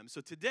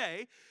So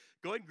today,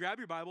 go ahead and grab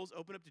your Bibles,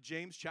 open up to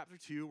James chapter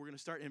 2. We're going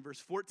to start in verse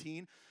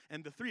 14,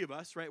 and the three of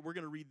us, right, we're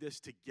going to read this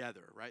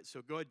together, right?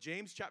 So go ahead,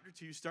 James chapter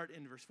 2, start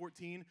in verse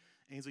 14.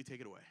 Ainsley,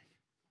 take it away.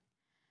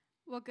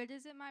 What good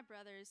is it, my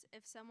brothers,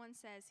 if someone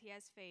says he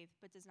has faith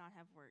but does not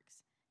have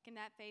works? Can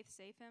that faith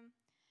save him?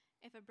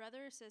 If a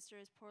brother or sister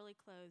is poorly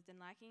clothed and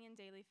lacking in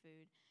daily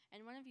food,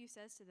 and one of you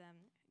says to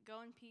them,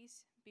 "Go in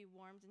peace, be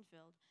warmed and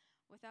filled,"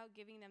 without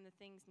giving them the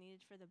things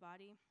needed for the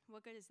body,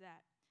 what good is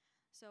that?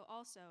 So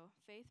also,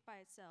 faith by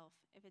itself,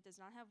 if it does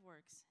not have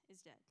works,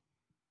 is dead.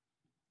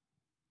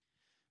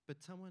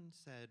 But someone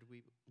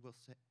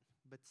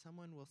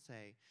will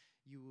say,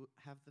 "You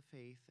have the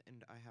faith,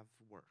 and I have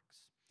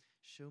works.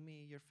 Show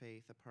me your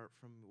faith apart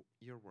from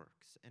your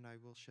works, and I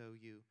will show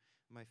you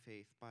my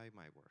faith by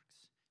my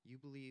works. You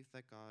believe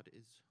that God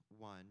is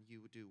one,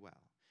 you do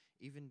well.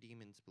 Even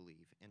demons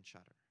believe and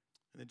shudder."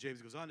 And then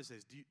James goes on to say,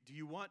 do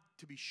you want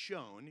to be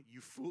shown, you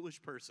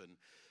foolish person,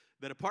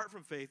 that apart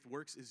from faith,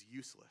 works is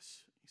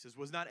useless? He says,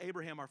 was not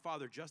Abraham our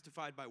father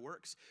justified by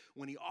works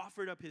when he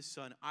offered up his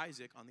son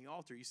Isaac on the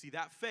altar? You see,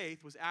 that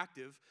faith was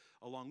active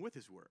along with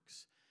his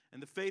works.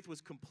 And the faith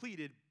was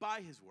completed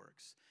by his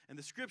works. And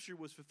the scripture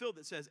was fulfilled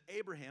that says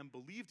Abraham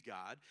believed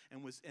God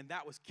and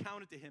that was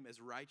counted to him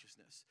as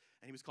righteousness.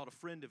 And he was called a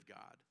friend of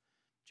God.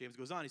 James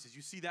goes on, he says,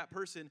 you see, that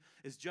person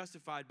is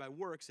justified by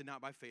works and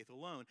not by faith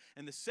alone.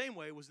 And the same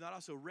way was not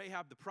also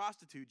Rahab the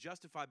prostitute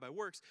justified by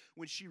works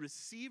when she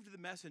received the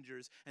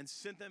messengers and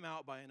sent them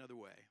out by another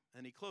way.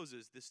 And he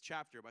closes this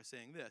chapter by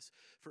saying this,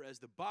 for as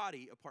the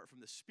body apart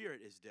from the spirit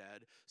is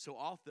dead, so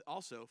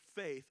also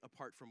faith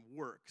apart from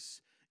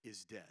works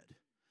is dead.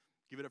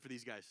 Give it up for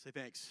these guys. Say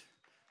thanks.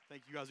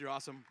 Thank you guys, you're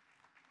awesome.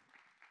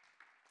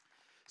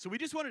 So we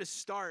just wanted to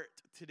start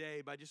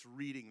today by just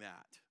reading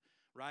that.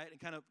 Right?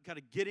 And kind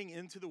of getting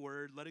into the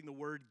word, letting the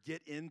word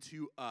get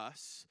into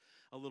us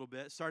a little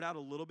bit, start out a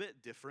little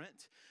bit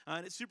different.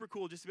 And it's super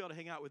cool just to be able to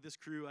hang out with this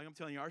crew. Like I'm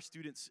telling you, our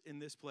students in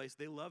this place,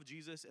 they love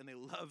Jesus and they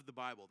love the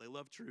Bible. They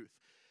love truth.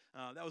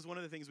 That was one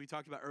of the things we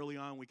talked about early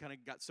on. We kind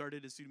of got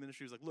started as student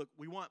ministry. It was like, look,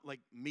 we want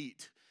like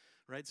meat.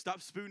 Right?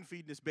 Stop spoon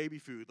feeding us baby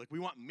food. Like we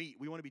want meat.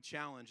 We want to be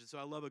challenged. And so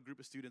I love a group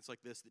of students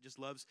like this that just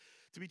loves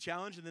to be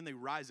challenged and then they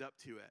rise up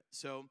to it.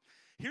 So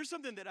here's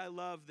something that I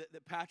love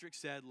that Patrick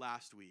said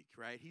last week,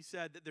 right? He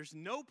said that there's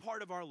no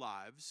part of our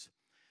lives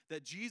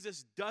that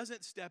Jesus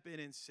doesn't step in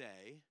and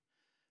say,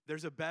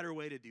 there's a better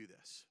way to do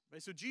this.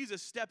 Right? So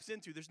Jesus steps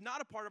into, there's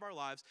not a part of our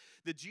lives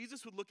that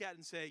Jesus would look at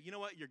and say, you know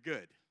what, you're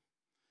good.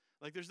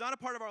 Like, there's not a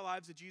part of our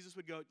lives that Jesus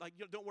would go, like,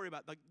 don't worry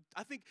about it. Like,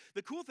 I think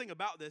the cool thing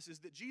about this is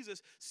that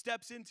Jesus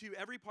steps into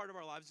every part of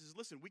our lives and says,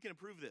 listen, we can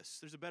improve this.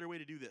 There's a better way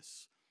to do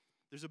this.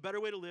 There's a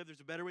better way to live. There's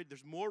a better way.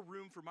 There's more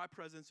room for my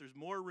presence. There's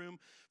more room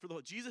for the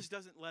whole. Jesus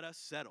doesn't let us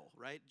settle,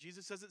 right?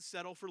 Jesus doesn't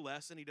settle for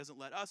less, and he doesn't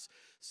let us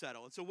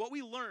settle. And so what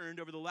we learned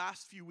over the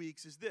last few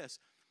weeks is this.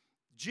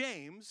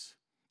 James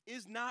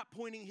is not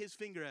pointing his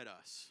finger at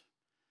us.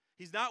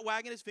 He's not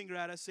wagging his finger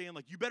at us saying,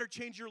 like, you better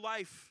change your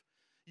life.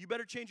 You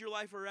better change your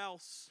life or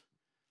else.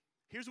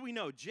 Here's what we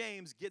know.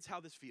 James gets how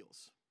this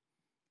feels.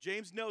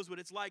 James knows what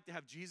it's like to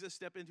have Jesus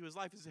step into his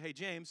life and say, hey,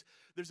 James,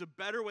 there's a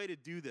better way to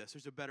do this.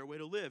 There's a better way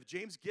to live.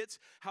 James gets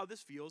how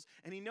this feels,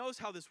 and he knows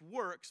how this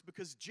works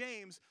because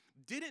James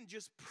didn't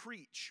just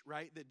preach,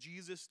 right, that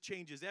Jesus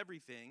changes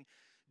everything.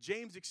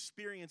 James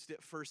experienced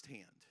it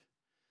firsthand.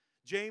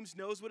 James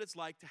knows what it's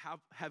like to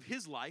have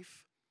his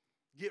life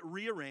get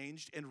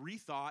rearranged and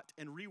rethought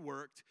and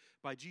reworked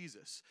by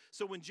Jesus.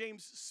 So when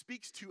James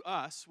speaks to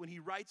us, when he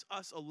writes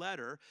us a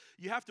letter,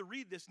 you have to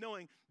read this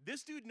knowing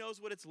this dude knows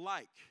what it's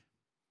like.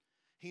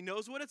 He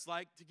knows what it's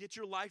like to get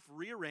your life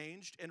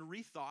rearranged and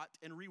rethought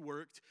and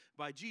reworked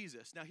by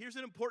Jesus. Now, here's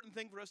an important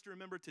thing for us to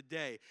remember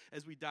today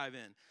as we dive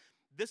in.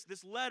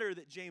 This letter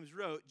that James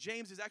wrote,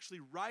 James is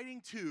actually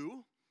writing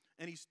to,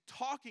 and he's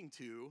talking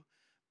to,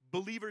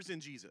 believers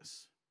in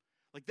Jesus.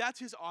 Like, that's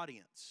his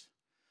audience.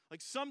 Like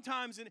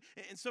sometimes in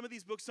some of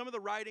these books, some of the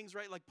writings,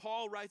 right, like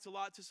Paul writes a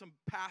lot to some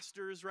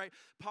pastors, right?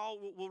 Paul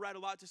will write a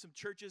lot to some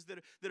churches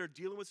that are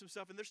dealing with some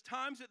stuff. And there's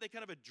times that they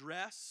kind of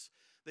address,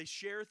 they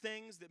share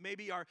things that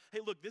maybe are, hey,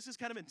 look, this is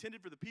kind of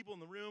intended for the people in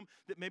the room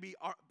that maybe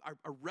are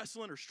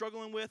wrestling or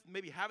struggling with,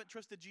 maybe haven't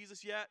trusted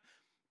Jesus yet.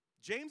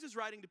 James is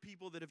writing to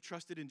people that have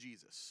trusted in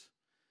Jesus.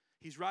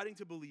 He's writing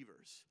to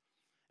believers.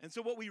 And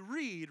so what we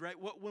read, right,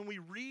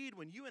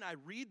 when you and I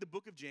read the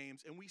book of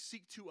James and we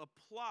seek to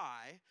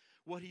apply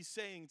what he's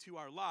saying to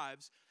our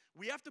lives,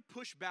 we have to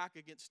push back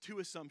against two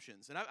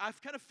assumptions. And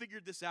I've kind of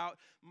figured this out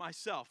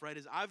myself, right,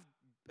 as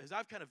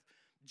I've kind of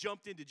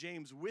jumped into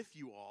James with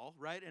you all,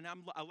 right, and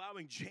I'm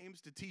allowing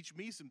James to teach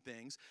me some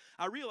things,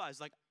 I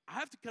realized, like, I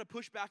have to kind of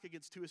push back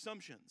against two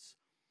assumptions.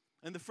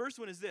 And the first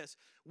one is this.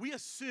 We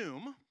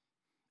assume,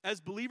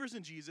 as believers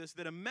in Jesus,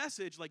 that a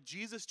message like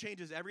Jesus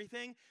changes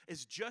everything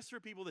is just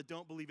for people that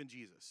don't believe in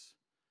Jesus.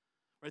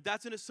 Right?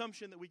 That's an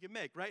assumption that we can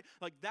make, right?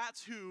 Like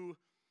that's who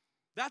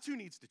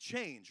needs to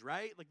change,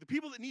 right? Like the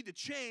people that need to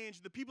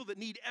change, the people that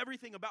need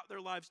everything about their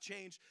lives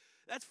changed,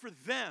 that's for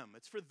them.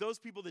 It's for those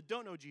people that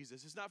don't know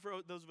Jesus. It's not for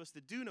those of us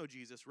that do know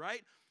Jesus,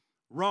 right?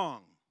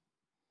 Wrong.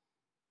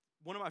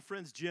 One of my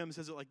friends, Jim,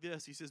 says it like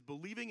this. He says,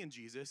 believing in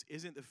Jesus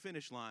isn't the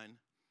finish line,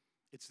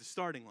 it's the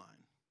starting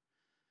line.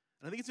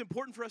 And I think it's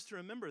important for us to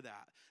remember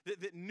that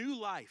new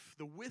life,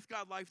 the with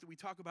God life that we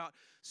talk about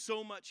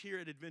so much here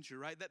at Adventure,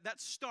 right? That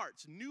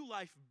starts, new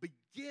life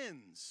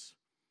begins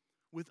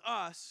with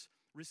us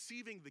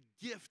receiving the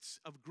gifts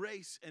of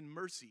grace and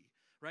mercy,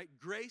 right?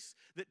 Grace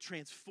that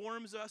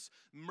transforms us,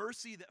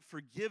 mercy that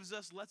forgives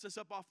us, lets us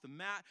up off the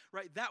mat,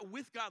 right? That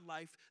with God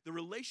life, the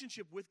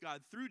relationship with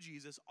God through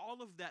Jesus,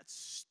 all of that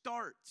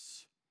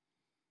starts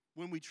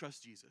when we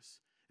trust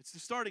Jesus. It's the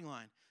starting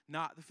line,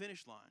 not the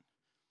finish line.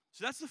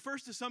 So that's the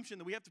first assumption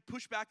that we have to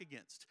push back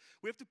against.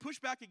 We have to push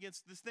back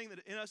against this thing that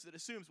in us that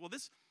assumes, well,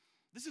 this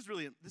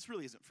really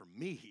isn't for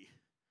me.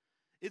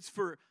 It's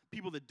for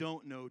people that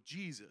don't know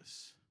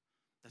Jesus.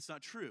 That's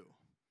not true.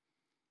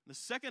 The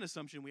second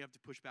assumption we have to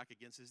push back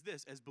against is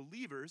this. As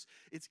believers,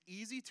 it's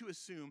easy to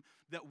assume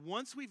that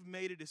once we've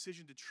made a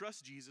decision to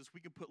trust Jesus, we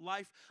can put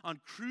life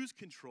on cruise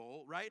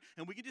control, right?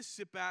 And we can just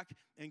sit back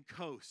and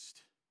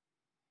coast.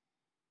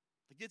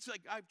 It's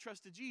like, I've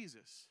trusted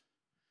Jesus.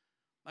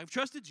 I've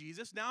trusted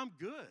Jesus, now I'm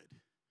good.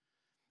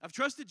 I've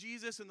trusted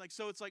Jesus, and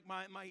so it's like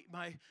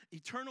my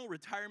eternal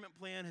retirement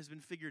plan has been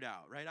figured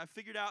out, right? I've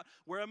figured out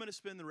where I'm going to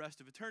spend the rest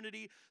of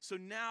eternity, so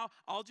now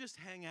I'll just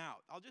hang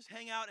out. I'll just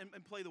hang out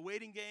and play the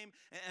waiting game,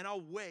 and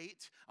I'll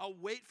wait. I'll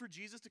wait for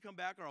Jesus to come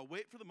back, or I'll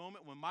wait for the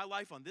moment when my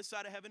life on this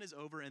side of heaven is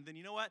over, and then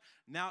you know what?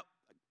 Now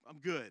I'm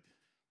good.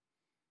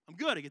 I'm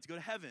good. I get to go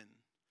to heaven.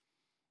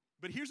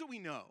 But here's what we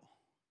know.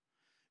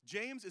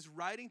 James is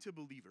writing to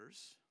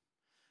believers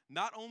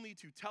not only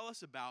to tell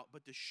us about,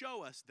 but to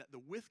show us that the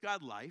with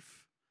God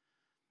life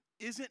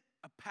isn't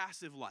a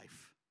passive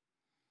life.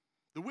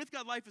 The with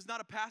God life is not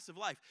a passive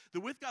life.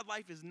 The with God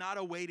life is not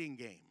a waiting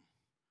game.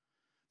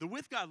 The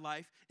with God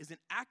life is an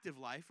active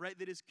life, right,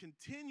 that is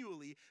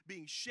continually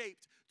being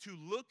shaped to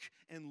look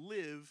and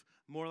live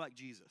more like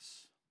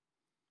Jesus.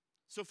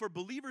 So for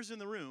believers in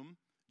the room,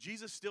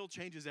 Jesus still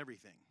changes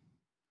everything.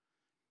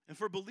 And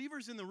for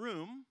believers in the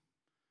room,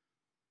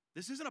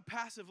 this isn't a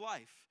passive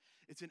life.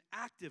 It's an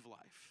active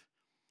life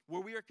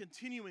where we are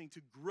continuing to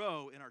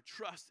grow in our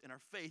trust, in our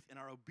faith, in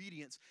our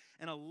obedience,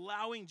 and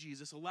allowing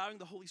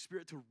the Holy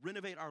Spirit to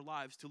renovate our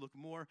lives to look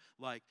more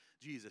like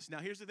Jesus. Now,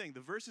 here's the thing. The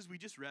verses we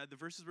just read, the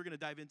verses we're going to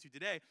dive into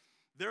today,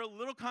 they're a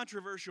little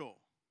controversial,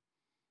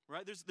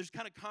 right? There's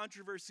kind of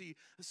controversy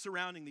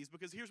surrounding these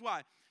because here's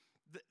why.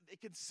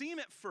 It can seem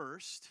at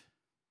first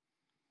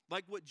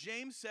like what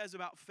James says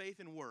about faith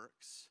and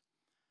works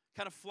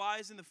kind of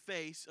flies in the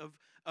face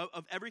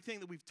of everything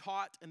that we've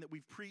taught and that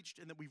we've preached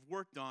and that we've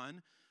worked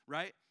on,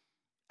 right?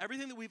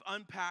 Everything that we've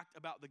unpacked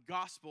about the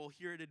gospel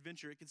here at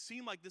Adventure, it can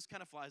seem like this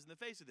kind of flies in the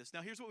face of this.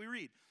 Now, here's what we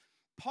read.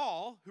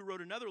 Paul, who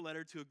wrote another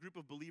letter to a group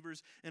of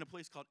believers in a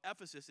place called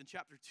Ephesus in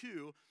chapter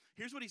 2,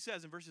 here's what he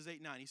says in verses 8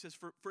 and 9. He says,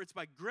 For it's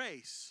by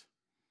grace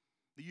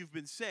that you've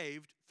been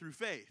saved through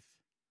faith.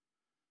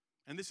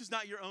 And this is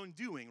not your own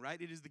doing,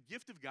 right? It is the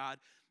gift of God,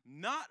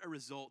 not a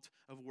result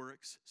of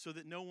works, so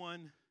that no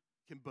one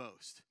can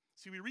boast.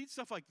 See, we read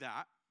stuff like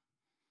that,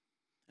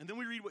 and then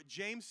we read what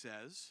James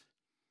says,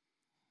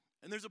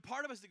 and there's a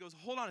part of us that goes,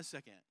 hold on a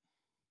second.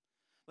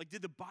 Like,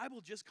 did the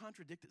Bible just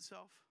contradict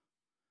itself?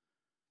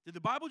 Did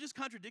the Bible just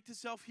contradict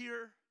itself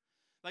here?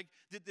 Like,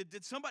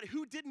 did somebody,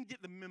 who didn't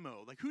get the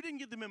memo? Like, who didn't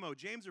get the memo,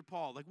 James or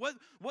Paul? Like,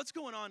 what's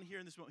going on here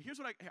in this moment? Here's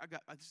what I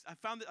got. I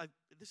found that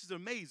this is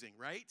amazing,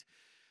 right?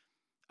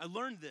 I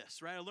learned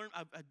this, right?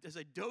 As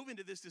I dove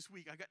into this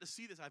week, I got to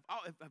see this.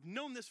 I've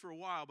known this for a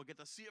while, but get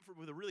to see it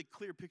with a really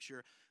clear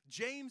picture.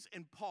 James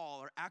and Paul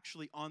are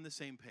actually on the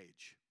same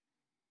page.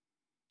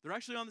 They're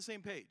actually on the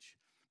same page.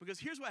 Because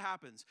here's what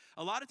happens.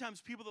 A lot of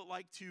times people that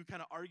like to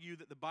kind of argue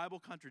that the Bible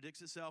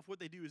contradicts itself, what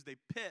they do is they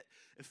pit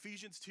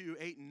Ephesians 2,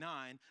 8, and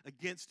 9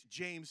 against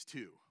James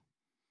 2.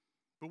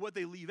 But what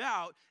they leave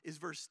out is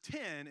verse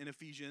 10 in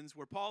Ephesians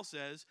where Paul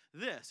says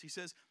this. He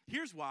says,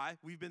 here's why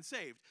we've been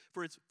saved.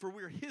 For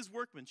we're his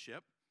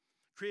workmanship,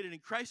 created in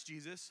Christ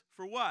Jesus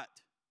for what?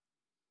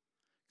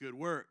 Good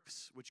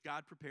works, which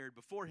God prepared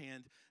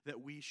beforehand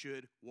that we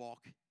should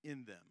walk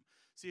in them.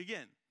 See,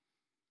 again,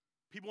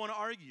 people want to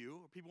argue,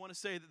 or people want to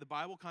say that the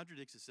Bible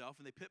contradicts itself,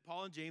 and they pit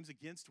Paul and James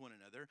against one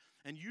another.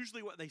 And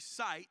usually what they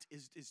cite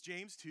is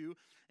James 2,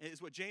 is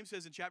what James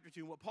says in chapter 2,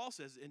 and what Paul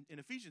says in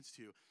Ephesians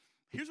 2.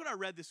 Here's what I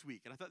read this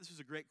week, and I thought this was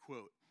a great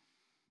quote.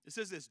 It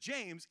says this,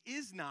 James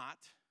is not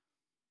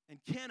and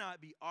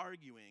cannot be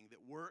arguing that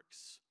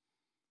works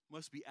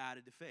must be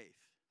added to faith.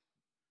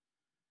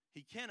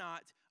 He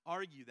cannot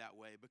argue that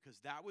way because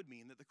that would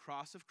mean that the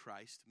cross of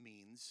Christ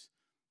means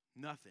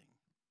nothing.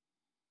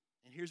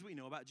 And here's what we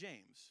know about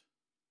James.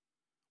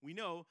 We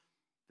know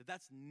that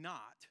that's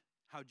not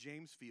how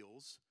James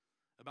feels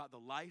about the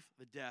life,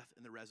 the death,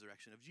 and the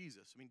resurrection of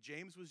Jesus. I mean,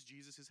 James was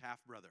Jesus'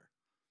 half-brother.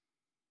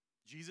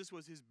 Jesus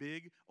was his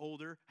big,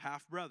 older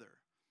half-brother.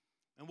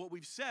 And what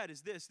we've said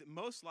is this, that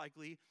most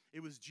likely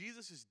it was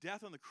Jesus'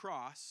 death on the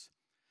cross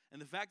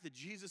and the fact that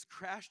Jesus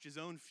crashed his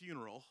own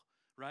funeral,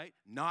 right,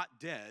 not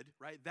dead,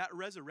 right, that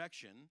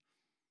resurrection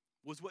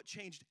was what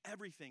changed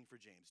everything for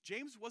James.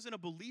 James wasn't a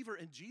believer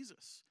in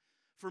Jesus.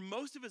 For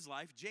most of his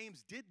life,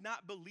 James did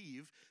not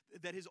believe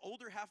that his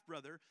older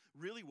half-brother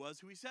really was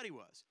who he said he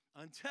was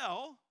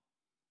until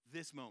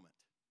this moment.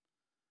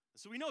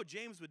 So we know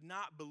James would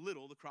not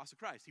belittle the cross of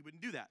Christ. He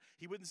wouldn't do that.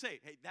 He wouldn't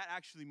say, hey, that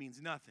actually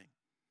means nothing.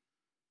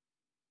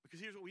 Because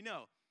here's what we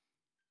know.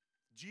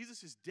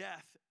 Jesus'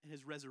 death and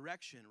his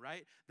resurrection,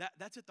 right?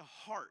 That's at the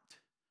heart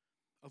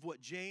of what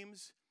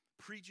James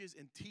preaches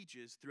and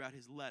teaches throughout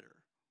his letter.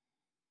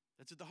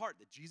 That's at the heart,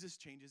 that Jesus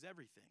changes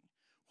everything.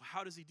 Well,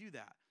 how does he do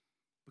that?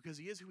 Because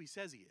he is who he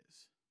says he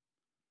is.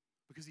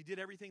 Because he did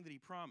everything that he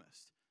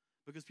promised.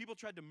 Because people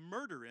tried to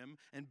murder him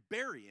and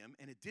bury him,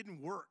 and it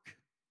didn't work.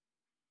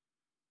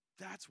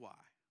 That's why.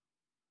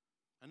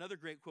 Another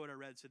great quote I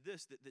read said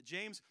this, that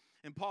James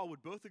and Paul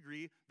would both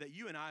agree that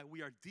you and I,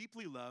 we are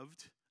deeply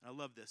loved, and I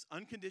love this,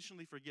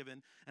 unconditionally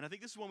forgiven, and I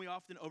think this is one we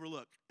often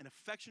overlook, and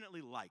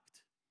affectionately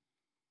liked.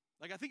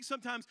 Like I think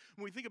sometimes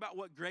when we think about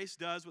what grace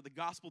does, what the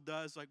gospel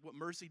does, like what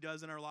mercy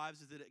does in our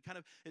lives, is that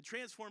it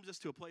transforms us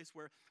to a place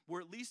where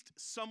we're at least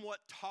somewhat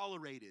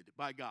tolerated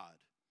by God.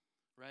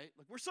 Right?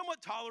 Like we're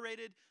somewhat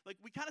tolerated, like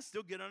we kind of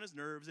still get on his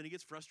nerves and he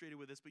gets frustrated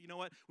with us, but you know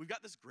what? We've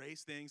got this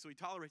grace thing, so he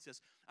tolerates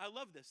us. I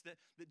love this,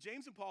 that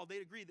James and Paul, they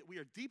agree that we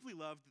are deeply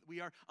loved, that we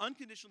are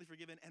unconditionally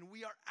forgiven, and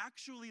we are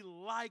actually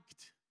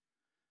liked.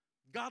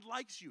 God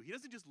likes you. He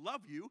doesn't just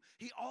love you,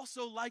 he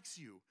also likes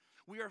you.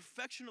 We are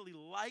affectionately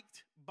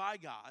liked by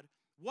God.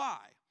 Why?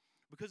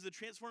 Because of the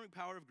transforming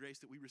power of grace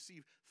that we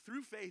receive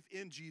through faith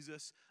in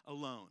Jesus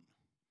alone.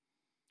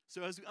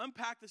 So as we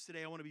unpack this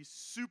today, I want to be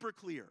super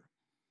clear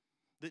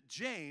that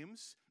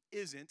James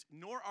isn't,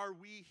 nor are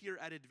we here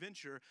at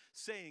Adventure,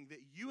 saying that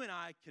you and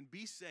I can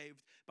be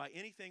saved by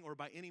anything or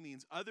by any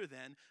means other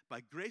than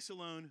by grace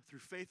alone, through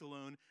faith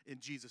alone,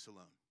 in Jesus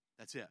alone.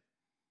 That's it.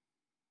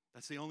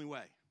 That's the only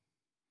way.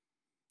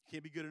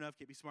 Can't be good enough,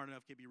 can't be smart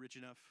enough, can't be rich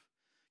enough,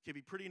 can't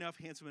be pretty enough,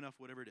 handsome enough,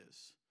 whatever it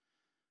is.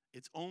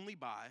 It's only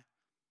by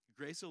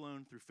grace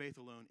alone, through faith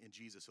alone, in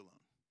Jesus alone.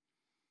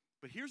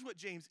 But here's what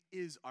James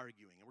is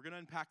arguing, and we're going to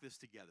unpack this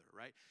together,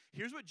 right?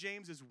 Here's what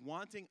James is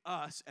wanting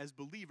us as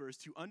believers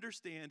to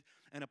understand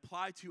and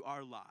apply to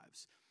our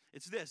lives.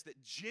 It's this,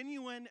 that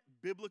genuine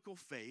biblical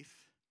faith,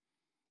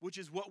 which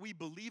is what we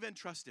believe and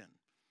trust in.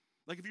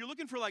 Like if you're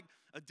looking for like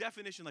a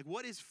definition, like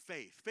what is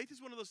faith? Faith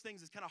is one of those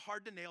things that's kind of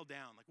hard to nail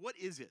down. Like what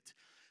is it?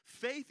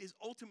 Faith is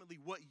ultimately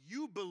what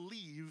you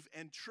believe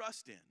and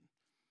trust in.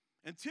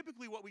 And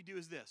typically what we do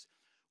is this.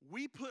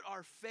 We put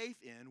our faith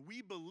in,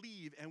 we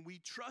believe, and we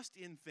trust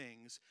in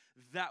things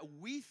that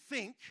we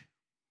think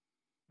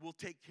will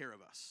take care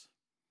of us,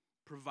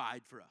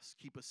 provide for us,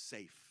 keep us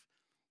safe,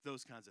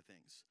 those kinds of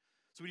things.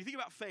 So when you think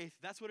about faith,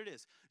 that's what it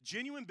is.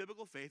 Genuine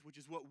biblical faith, which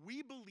is what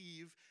we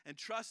believe and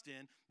trust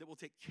in that will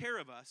take care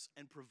of us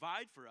and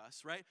provide for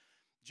us, right?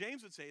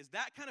 James would say is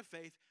that kind of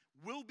faith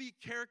will be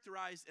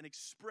characterized and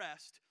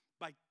expressed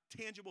by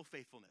tangible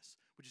faithfulness,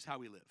 which is how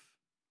we live.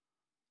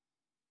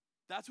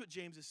 That's what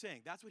James is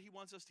saying. That's what he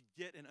wants us to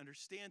get and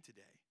understand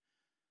today.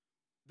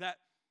 That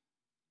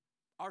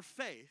our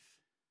faith,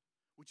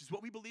 which is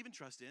what we believe and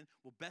trust in,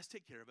 will best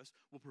take care of us,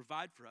 will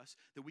provide for us,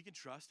 that we can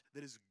trust,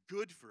 that is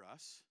good for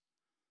us.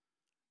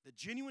 That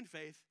genuine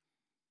faith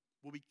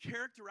will be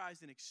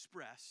characterized and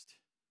expressed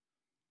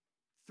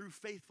through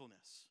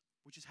faithfulness,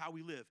 which is how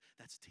we live.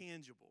 That's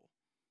tangible,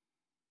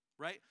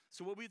 right?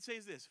 So what we'd say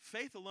is this.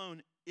 Faith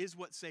alone is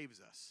what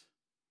saves us,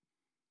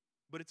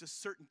 but it's a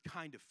certain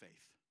kind of faith.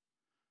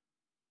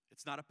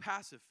 It's not a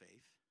passive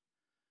faith.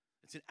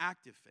 It's an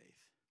active faith.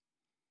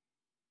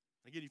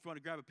 Again, if you want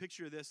to grab a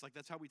picture of this, like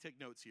that's how we take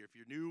notes here. If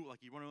you're new, like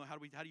you want to know how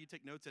do you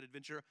take notes at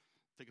Adventure,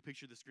 take a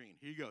picture of the screen.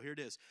 Here you go. Here it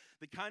is.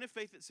 The kind of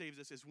faith that saves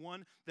us is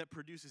one that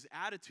produces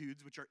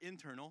attitudes, which are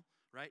internal,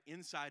 right,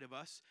 inside of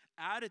us,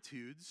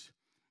 attitudes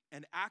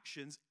and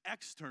actions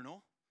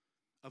external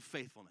of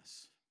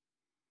faithfulness.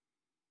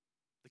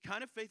 The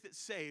kind of faith that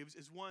saves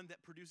is one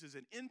that produces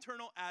an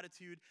internal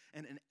attitude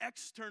and an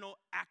external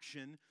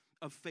action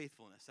of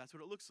faithfulness. That's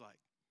what it looks like.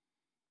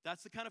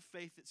 That's the kind of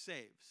faith that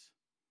saves.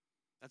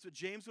 That's what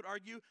James would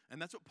argue,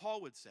 and that's what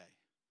Paul would say.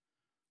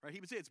 Right? He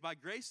would say it's by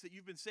grace that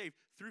you've been saved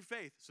through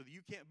faith so that you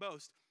can't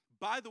boast.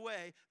 By the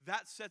way,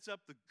 that sets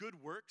up the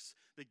good works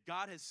that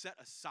God has set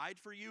aside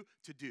for you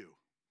to do.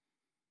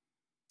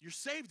 You're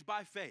saved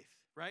by faith,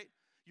 right?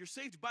 You're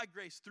saved by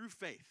grace through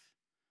faith.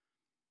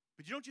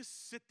 But you don't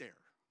just sit there.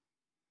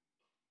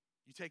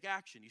 You take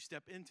action. You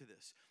step into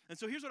this. And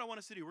so here's what I want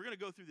us to do. We're going to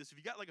go through this. If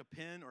you got like a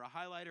pen or a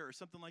highlighter or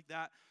something like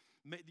that,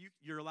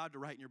 you're allowed to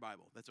write in your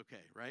Bible. That's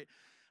okay, right?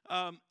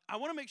 I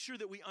want to make sure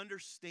that we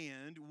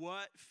understand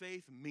what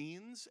faith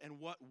means and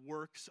what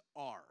works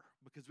are.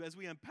 Because as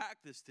we unpack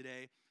this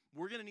today,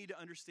 we're going to need to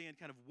understand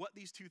kind of what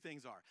these two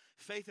things are,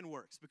 faith and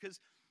works. Because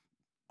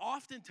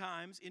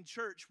oftentimes in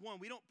church, one,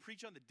 we don't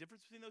preach on the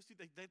difference between those two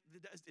things.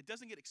 It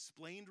doesn't get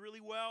explained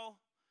really well.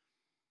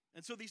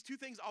 And so these two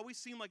things always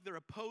seem like they're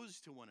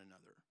opposed to one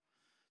another.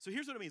 So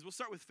here's what it means. We'll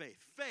start with faith.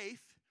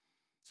 Faith,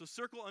 so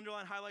circle,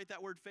 underline, highlight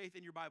that word faith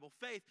in your Bible.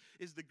 Faith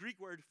is the Greek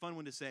word, fun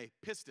one to say,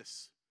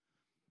 pistis.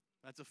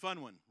 That's a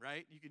fun one,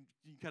 right? You can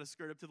kind of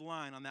skirt up to the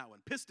line on that one.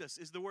 Pistis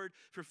is the word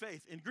for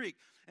faith in Greek.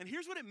 And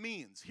here's what it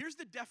means. Here's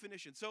the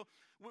definition. So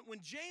when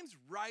James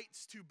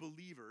writes to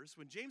believers,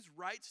 when James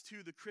writes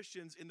to the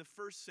Christians in the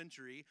first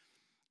century,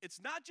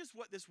 it's not just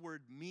what this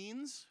word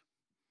means,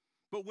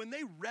 but when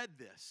they read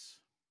this,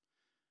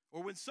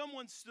 or when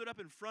someone stood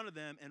up in front of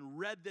them and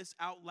read this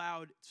out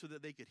loud so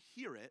that they could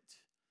hear it,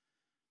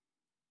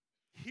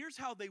 here's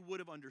how they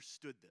would have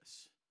understood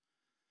this.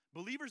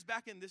 Believers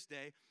back in this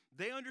day,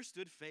 they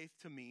understood faith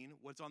to mean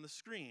what's on the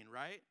screen,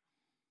 right?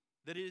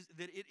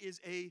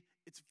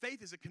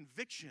 Faith is a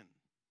conviction.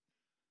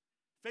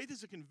 Faith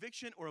is a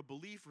conviction or a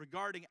belief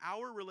regarding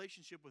our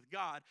relationship with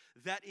God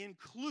that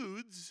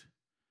includes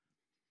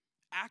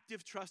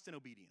active trust and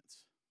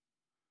obedience.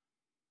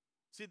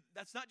 See,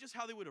 that's not just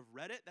how they would have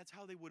read it, that's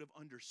how they would have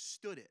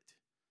understood it.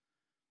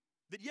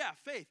 That, yeah,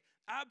 faith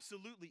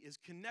absolutely is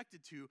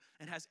connected to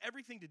and has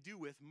everything to do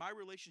with my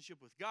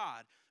relationship with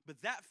God,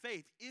 but that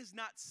faith is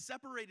not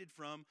separated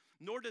from,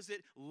 nor does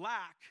it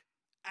lack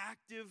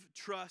active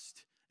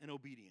trust and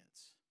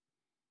obedience.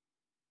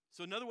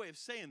 So another way of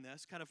saying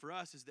this, kind of for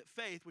us, is that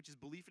faith, which is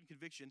belief and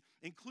conviction,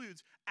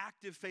 includes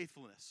active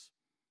faithfulness,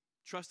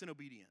 trust and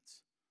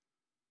obedience.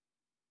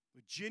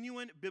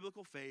 Genuine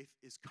biblical faith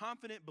is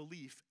confident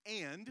belief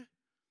and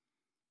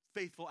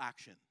faithful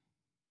action.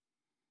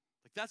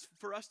 Like that's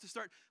for us to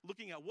start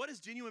looking at what is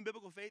genuine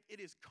biblical faith. It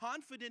is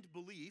confident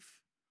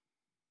belief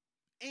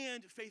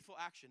and faithful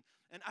action.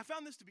 And I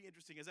found this to be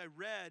interesting as I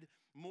read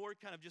more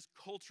kind of just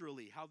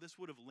culturally how this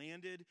would have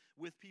landed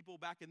with people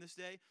back in this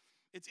day.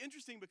 It's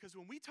interesting because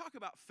when we talk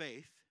about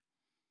faith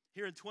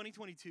here in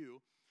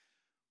 2022,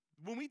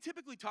 when we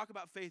typically talk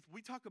about faith,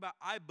 we talk about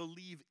I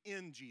believe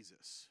in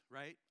Jesus,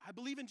 right? I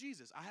believe in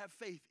Jesus. I have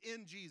faith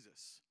in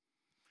Jesus.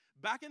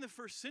 Back in the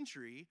first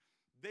century,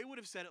 they would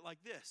have said it like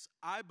this: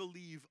 I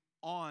believe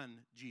on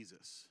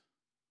Jesus.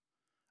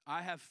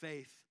 I have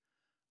faith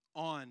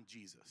on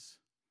Jesus.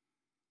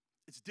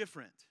 It's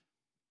different.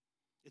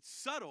 It's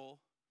subtle,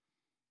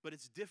 but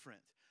it's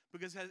different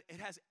because it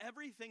has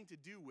everything to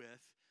do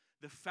with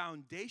the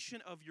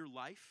foundation of your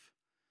life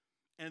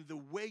and the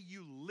way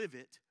you live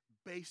it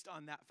based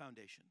on that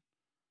foundation.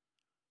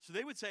 So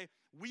they would say,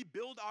 we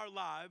build our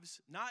lives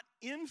not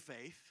in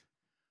faith,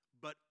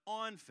 but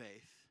on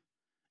faith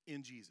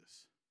in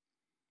Jesus.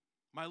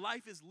 My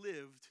life is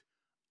lived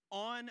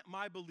on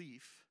my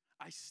belief.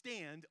 I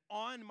stand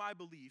on my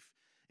belief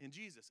in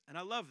Jesus. And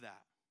I love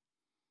that.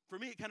 For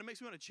me, it kind of makes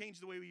me want to change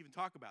the way we even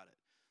talk about it.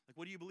 Like,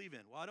 what do you believe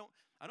in? Well,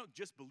 I don't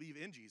just believe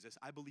in Jesus.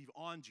 I believe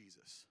on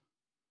Jesus.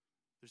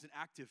 There's an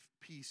active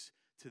piece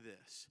to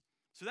this.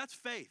 So that's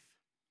faith.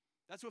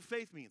 That's what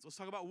faith means. Let's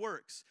talk about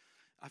works.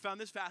 I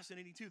found this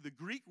fascinating too. The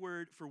Greek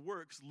word for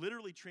works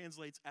literally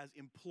translates as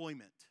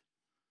employment,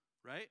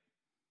 right?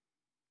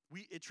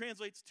 It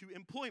translates to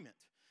employment.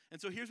 And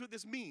so here's what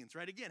this means,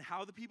 right? Again,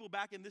 how the people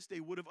back in this day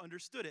would have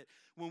understood it.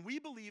 When we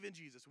believe in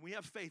Jesus, when we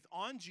have faith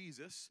on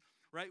Jesus,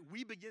 right,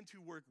 we begin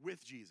to work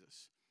with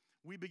Jesus.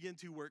 We begin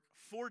to work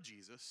for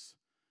Jesus,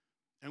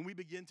 and we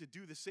begin to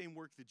do the same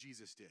work that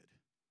Jesus did,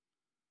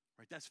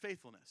 right? That's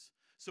faithfulness.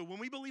 So when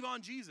we believe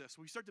on Jesus,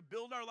 we start to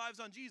build our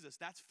lives on Jesus.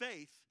 That's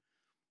faith.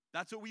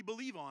 That's what we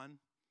believe on.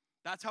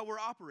 That's how we're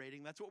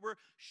operating. That's what we're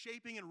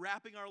shaping and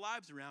wrapping our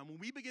lives around. When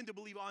we begin to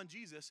believe on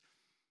Jesus,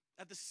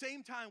 at the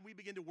same time, we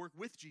begin to work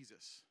with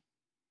Jesus.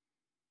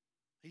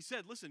 He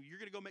said, listen, you're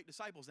going to go make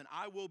disciples, and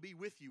I will be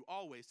with you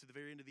always to the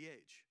very end of the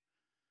age.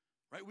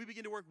 Right? We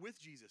begin to work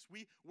with Jesus.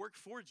 We work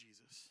for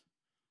Jesus.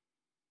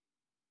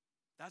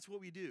 That's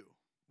what we do.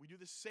 We do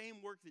the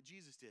same work that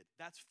Jesus did.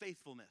 That's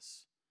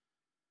faithfulness.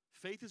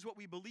 Faith is what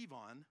we believe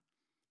on.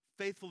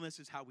 Faithfulness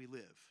is how we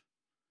live.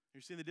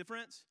 You see the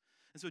difference?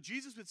 And so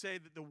Jesus would say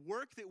that the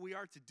work that we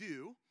are to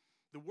do,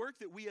 the work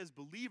that we as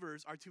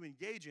believers are to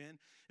engage in,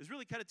 is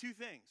really kind of two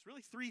things,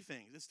 really three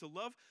things. It's to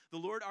love the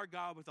Lord our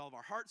God with all of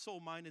our heart,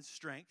 soul, mind, and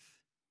strength,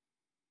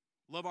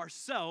 love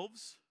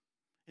ourselves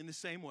in the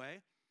same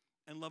way,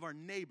 and love our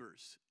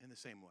neighbors in the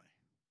same way.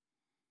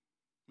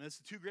 And that's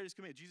the two greatest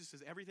commandments. Jesus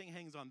says everything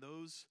hangs on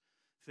those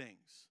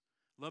things.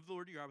 Love the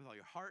Lord your God with all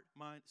your heart,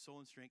 mind, soul,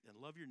 and strength, and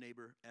love your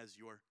neighbor as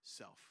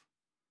yourself.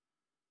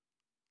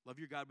 Love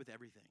your God with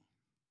everything.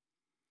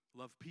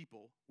 Love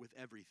people with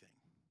everything.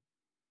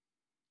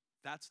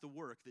 That's the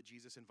work that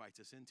Jesus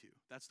invites us into.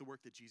 That's the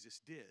work that Jesus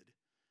did.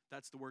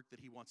 That's the work that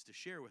he wants to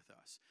share with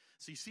us.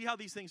 So you see how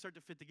these things start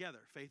to fit together,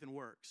 faith and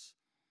works.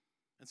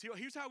 And so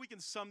here's how we can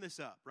sum this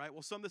up, right?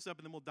 We'll sum this up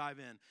and then we'll dive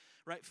in,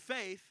 right?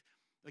 Faith,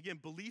 again,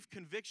 belief,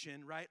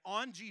 conviction, right,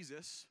 on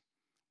Jesus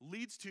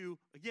leads to,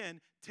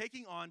 again,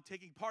 taking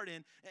part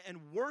in, and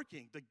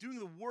working, like doing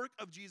the work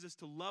of Jesus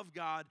to love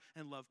God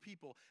and love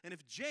people. And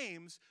if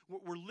James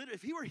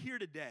if he were here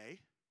today,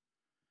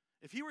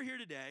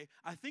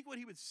 I think what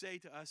he would say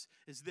to us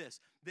is this,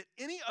 that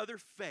any other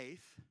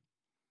faith,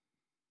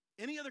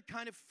 any other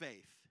kind of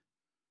faith,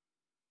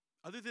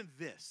 other than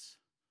this,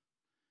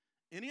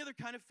 any other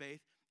kind of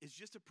faith is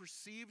just a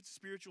perceived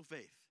spiritual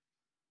faith.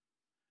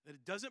 That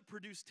it doesn't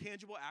produce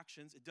tangible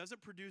actions. It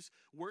doesn't produce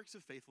works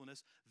of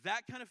faithfulness.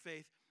 That kind of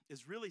faith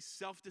is really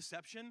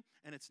self-deception,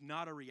 and it's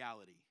not a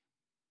reality.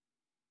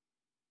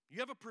 You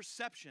have a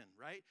perception,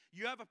 right?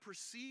 You have a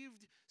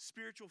perceived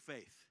spiritual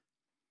faith.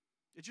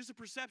 It's just a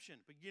perception,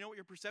 but you know what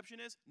your perception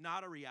is?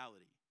 Not a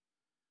reality.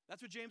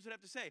 That's what James would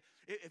have to say.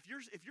 If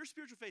your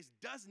spiritual faith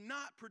does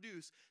not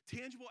produce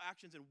tangible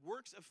actions and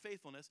works of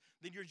faithfulness,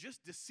 then you're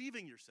just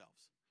deceiving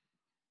yourselves.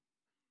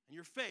 And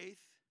your faith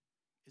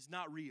is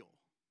not real.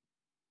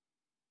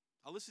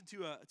 I listened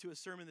to a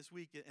sermon this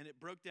week, and it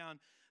broke down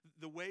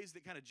the ways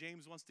that kind of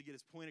James wants to get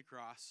his point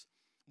across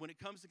when it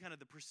comes to kind of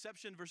the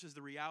perception versus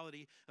the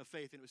reality of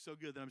faith. And it was so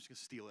good that I'm just going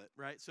to steal it,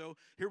 right? So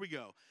here we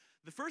go.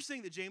 The first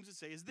thing that James would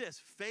say is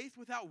this: faith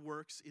without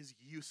works is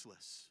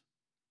useless.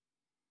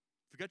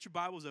 If you've got your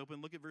Bibles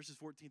open, look at verses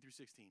 14 through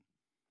 16.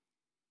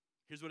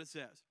 Here's what it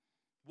says.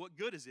 What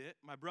good is it,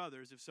 my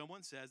brothers, if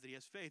someone says that he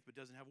has faith but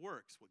doesn't have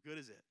works? What good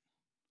is it?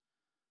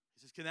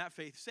 He says, can that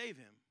faith save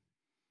him?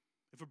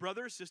 If a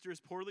brother or sister is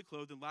poorly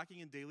clothed and lacking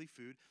in daily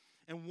food,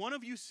 and one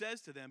of you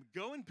says to them,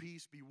 go in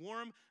peace, be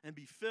warm, and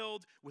be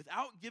filled,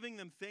 without giving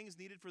them things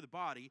needed for the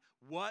body,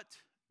 what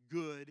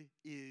good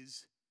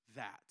is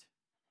that?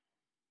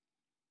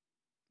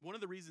 One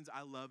of the reasons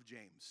I love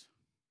James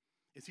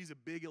is he's a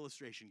big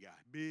illustration guy.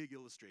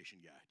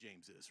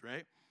 James is,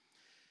 right?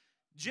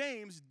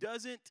 James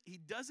doesn't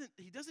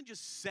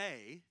just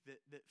say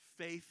that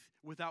faith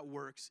without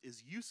works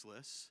is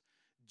useless.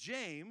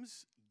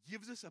 James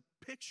gives us a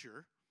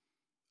picture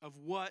of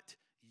what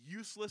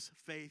useless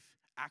faith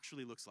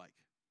actually looks like.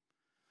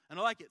 And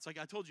I like it. It's like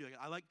I told you,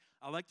 I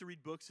like to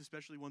read books,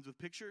 especially ones with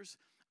pictures.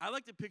 I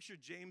like to picture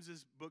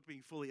James's book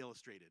being fully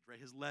illustrated, right?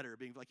 His letter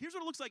being like, here's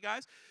what it looks like,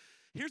 guys.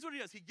 Here's what he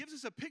does. He gives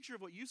us a picture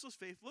of what useless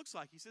faith looks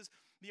like. He says,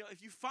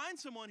 if you find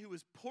someone who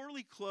is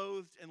poorly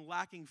clothed and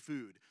lacking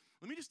food,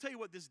 let me just tell you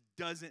what this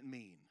doesn't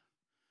mean.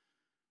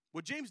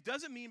 What James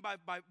doesn't mean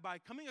by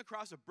coming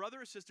across a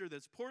brother or sister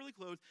that's poorly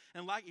clothed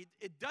and lacking,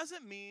 it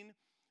doesn't mean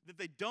that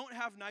they don't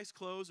have nice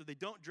clothes or they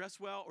don't dress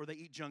well or they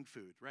eat junk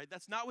food, right?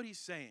 That's not what he's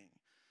saying.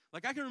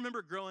 Like, I can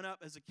remember growing up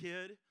as a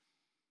kid,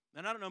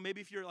 and I don't know,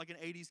 maybe if you're like an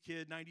 80s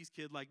kid, 90s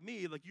kid like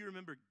me, like you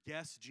remember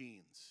Guess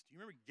jeans. Do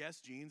you remember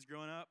Guess jeans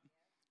growing up?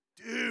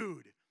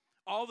 Dude,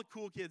 all the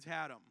cool kids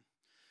had them.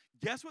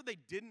 Guess what they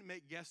didn't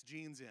make Guess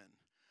jeans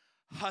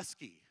in?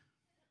 Husky.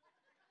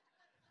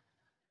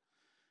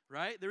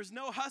 Right? There was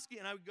no Husky,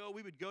 and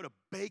we would go to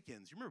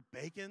Bacon's. You remember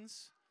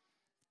Bacon's?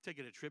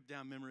 Taking a trip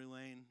down memory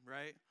lane,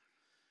 right?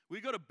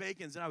 We'd go to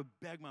Bacon's, and I would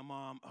beg my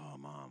mom, oh,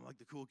 Mom, like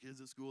the cool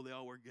kids at school, they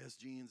all wear Guess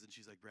jeans. And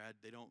she's like, Brad,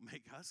 they don't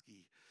make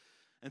Husky.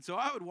 And so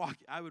I would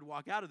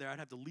walk out of there. I'd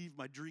have to leave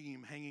my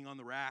dream hanging on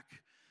the rack,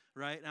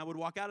 right? And I would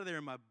walk out of there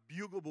in my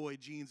Bugle Boy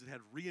jeans that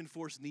had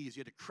reinforced knees.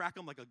 You had to crack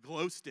them like a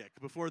glow stick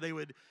before they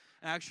would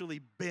actually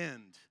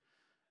bend,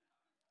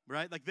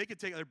 right? Like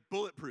they're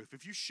bulletproof.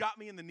 If you shot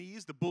me in the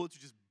knees, the bullets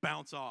would just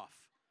bounce off.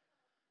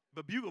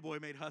 But Bugle Boy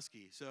made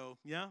Husky. So,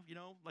 yeah,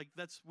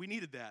 we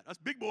needed that. Us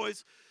big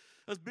boys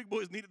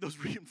needed those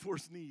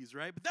reinforced knees,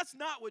 right? But that's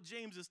not what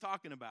James is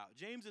talking about.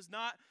 James is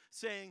not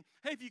saying,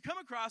 hey, if you come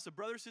across a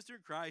brother or sister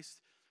in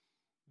Christ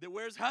that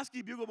wears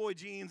Husky Bugle Boy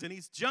jeans and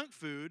eats junk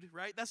food,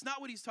 right? That's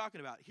not what he's talking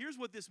about. Here's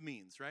what this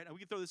means, right? And we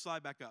can throw this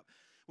slide back up.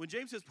 When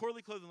James says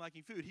poorly clothed and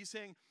lacking food, he's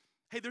saying,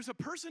 hey, there's a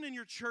person in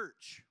your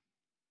church.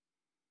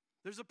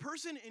 There's a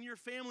person in your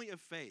family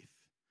of faith.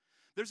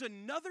 There's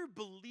another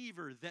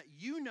believer that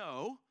you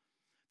know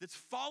that's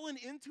fallen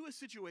into a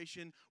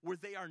situation where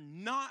they are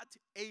not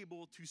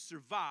able to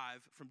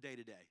survive from day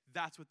to day.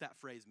 That's what that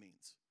phrase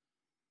means.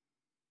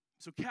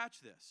 So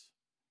catch this.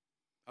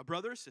 A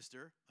brother or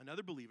sister,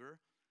 another believer,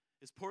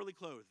 is poorly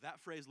clothed. That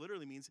phrase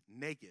literally means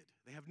naked.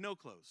 They have no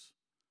clothes.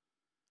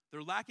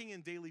 They're lacking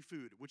in daily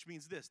food, which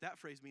means this. That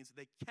phrase means that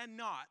they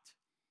cannot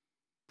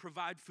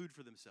provide food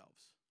for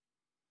themselves.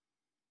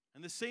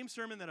 And the same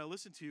sermon that I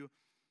listened to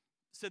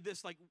said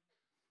this, like,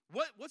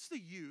 what's the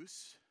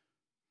use?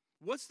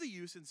 What's the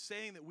use in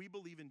saying that we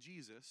believe in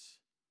Jesus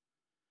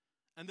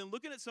and then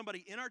looking at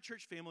somebody in our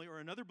church family or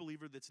another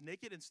believer that's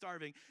naked and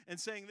starving and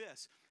saying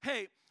this,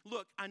 hey,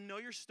 look, I know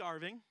you're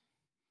starving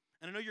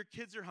and I know your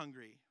kids are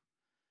hungry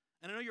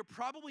and I know you're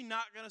probably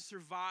not going to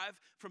survive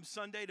from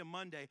Sunday to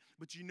Monday,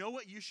 but you know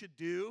what you should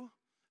do,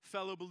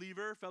 fellow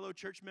believer, fellow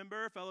church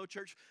member, fellow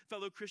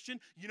Christian?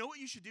 You know what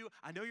you should do?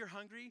 I know you're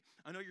hungry.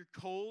 I know you're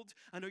cold.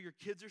 I know your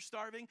kids are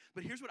starving,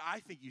 but here's what I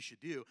think you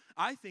should do.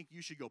 I think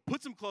you should go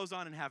put some clothes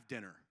on and have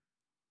dinner.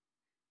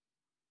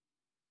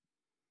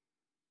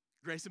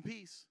 Grace and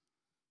peace.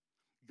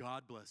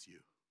 God bless you.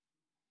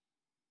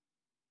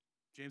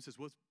 James says,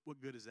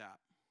 what good is that?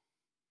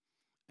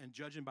 And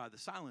judging by the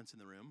silence in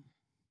the room,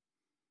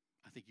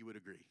 I think you would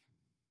agree.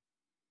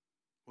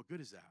 What good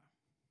is that?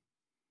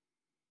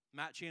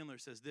 Matt Chandler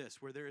says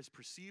this, where there is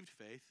perceived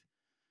faith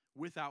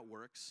without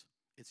works,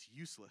 it's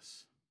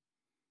useless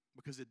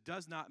because it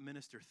does not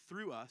minister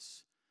through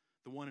us,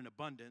 the one in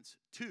abundance,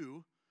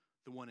 to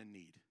the one in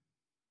need.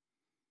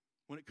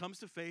 When it comes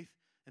to faith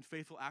and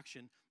faithful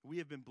action, we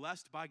have been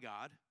blessed by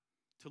God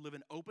to live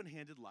an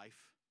open-handed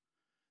life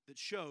that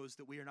shows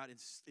that we are not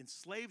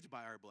enslaved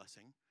by our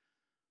blessing,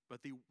 but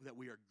that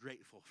we are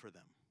grateful for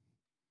them.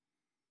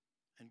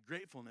 And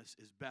gratefulness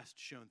is best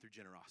shown through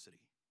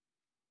generosity.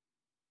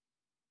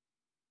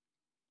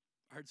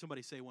 I heard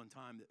somebody say one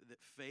time that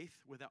faith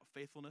without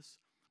faithfulness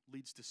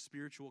leads to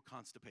spiritual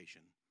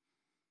constipation.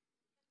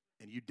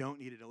 And you don't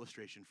need an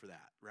illustration for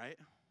that, right?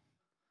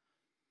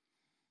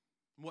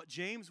 What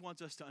James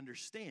wants us to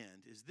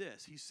understand is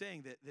this. He's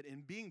saying that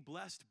in being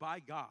blessed by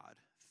God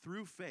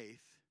through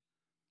faith,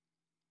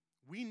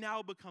 we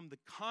now become the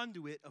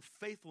conduit of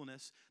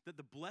faithfulness that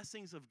the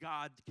blessings of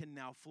God can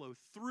now flow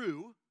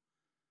through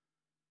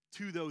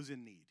to those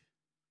in need.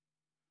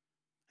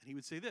 And he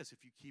would say this: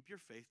 if you keep your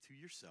faith to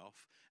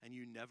yourself and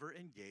you never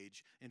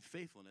engage in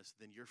faithfulness,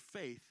 then your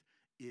faith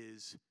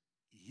is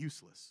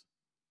useless.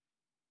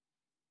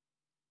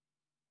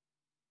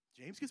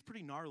 James gets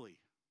pretty gnarly.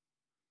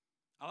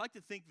 I like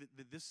to think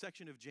that this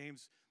section of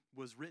James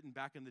was written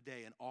back in the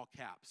day in all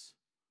caps.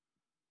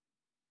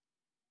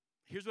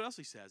 Here's what else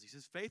he says. He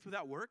says, faith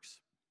without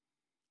works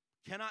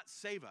cannot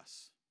save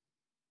us.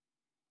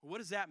 Well, what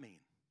does that mean?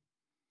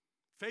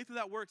 Faith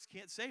without works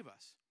can't save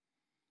us.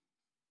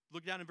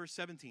 Look down in verse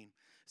 17. It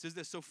says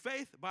this: so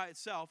faith by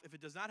itself, if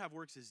it does not have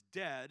works, is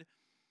dead.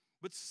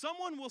 But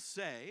someone will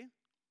say,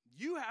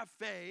 you have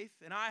faith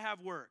and I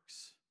have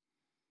works.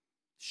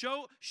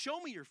 Show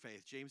me your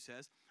faith, James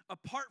says,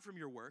 apart from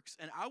your works,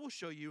 and I will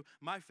show you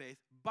my faith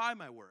by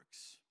my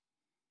works.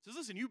 He says,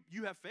 listen,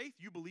 you have faith,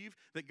 you believe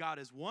that God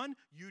is one,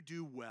 you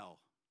do well.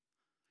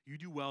 You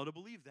do well to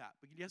believe that.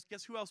 But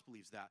guess who else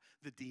believes that?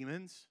 The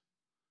demons.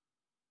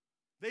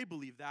 They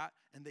believe that,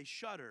 and they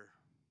shudder.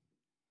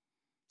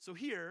 So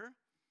here,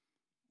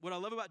 what I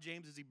love about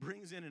James is he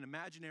brings in an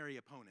imaginary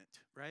opponent,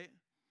 right?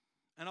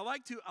 And I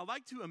like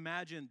to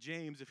imagine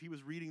James, if he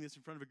was reading this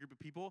in front of a group of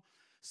people,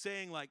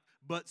 saying like,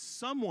 but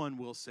someone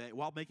will say,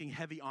 while making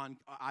heavy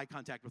eye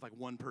contact with like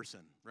one person,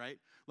 right?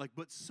 Like,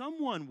 but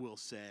someone will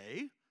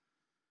say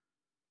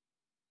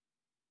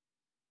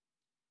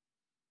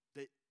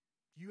that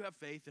you have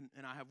faith and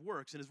I have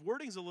works. And his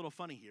wording's a little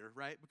funny here,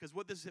 right? Because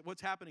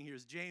what's happening here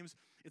is James,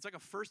 it's like a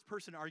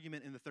first-person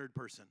argument in the third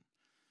person.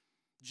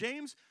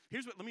 James,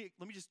 let me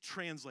just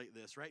translate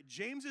this, right?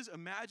 James's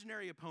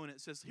imaginary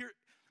opponent says,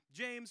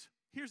 James,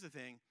 here's the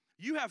thing.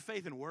 You have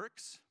faith and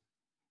works.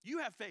 You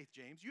have faith,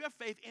 James. You have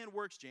faith and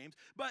works, James.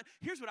 But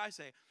here's what I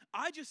say.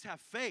 I just have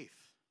faith,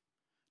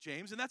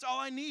 James, and that's all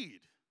I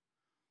need.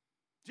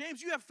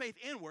 James, you have faith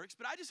and works,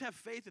 but I just have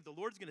faith that the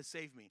Lord's going to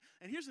save me.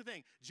 And here's the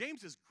thing.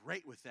 James is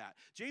great with that.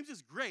 James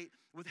is great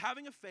with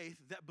having a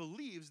faith that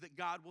believes that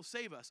God will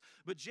save us.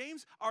 But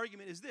James'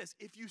 argument is this: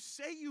 if you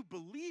say you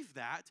believe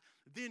that,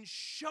 then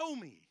show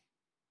me.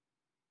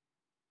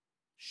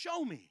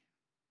 Show me.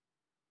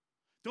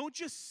 Don't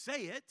just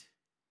say it.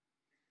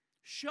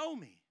 Show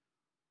me.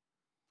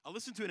 I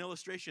listened to an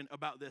illustration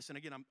about this, and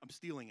again, I'm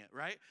stealing it,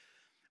 right?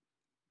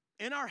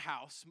 In our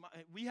house,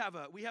 we have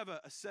a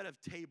set of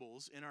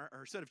tables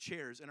or set of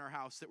chairs in our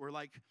house that were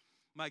like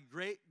my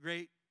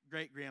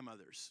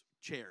great-great-great-grandmother's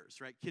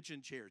chairs, right?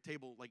 Kitchen chair,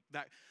 table like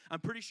that.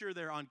 I'm pretty sure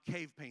they're on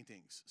cave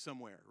paintings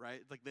somewhere,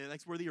 right? Like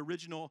that's where the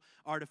original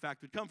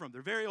artifact would come from.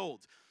 They're very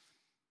old.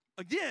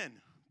 Again,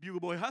 Bugle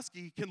Boy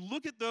Husky can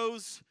look at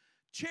those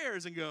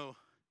chairs and go,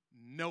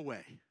 no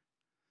way.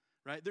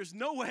 Right? There's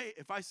no way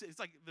if I sit,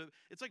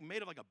 it's like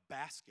made of like a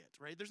basket,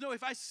 right? There's no way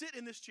if I sit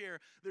in this chair,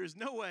 there's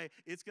no way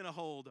it's going to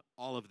hold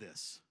all of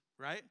this,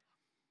 right?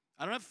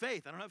 I don't have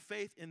faith. I don't have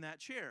faith in that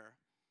chair,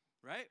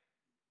 right?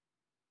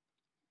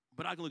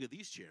 But I can look at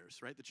these chairs,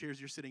 right? The chairs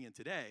you're sitting in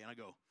today, and I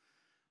go,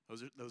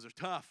 those are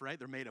tough, right?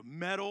 They're made of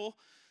metal.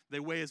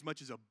 They weigh as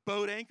much as a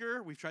boat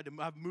anchor.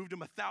 I've moved them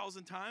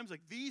 1,000 times.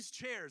 Like these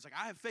chairs, like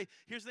I have faith.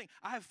 Here's the thing.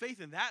 I have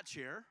faith in that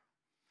chair.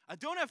 I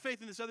don't have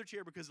faith in this other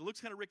chair because it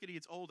looks kind of rickety.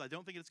 It's old. I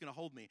don't think it's going to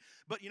hold me.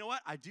 But you know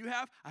what? I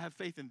have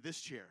faith in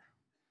this chair.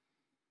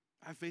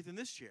 I have faith in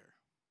this chair.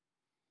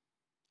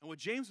 And what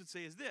James would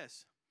say is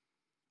this: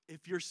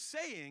 if you're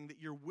saying that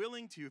you're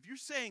willing to, if you're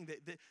saying that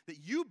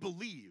you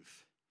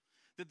believe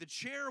that the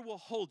chair will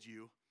hold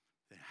you,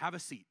 then have a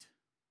seat.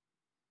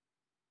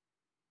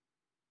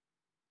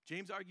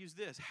 James argues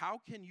this: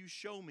 how can you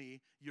show me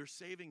your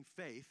saving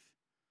faith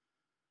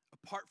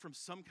apart from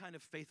some kind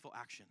of faithful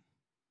action?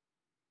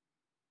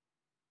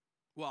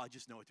 Well, I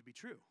just know it to be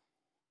true.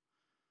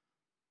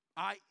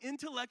 I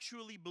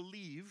intellectually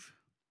believe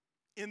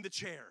in the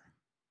chair.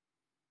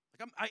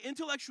 I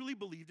intellectually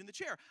believed in the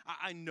chair.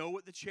 I know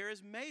what the chair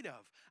is made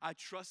of. I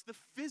trust the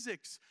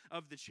physics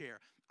of the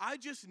chair. I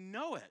just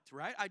know it,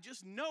 right? I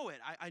just know it.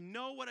 I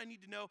know what I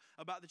need to know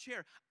about the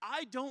chair.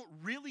 I don't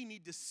really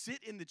need to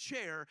sit in the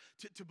chair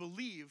to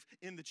believe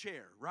in the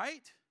chair,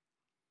 right?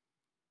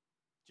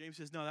 James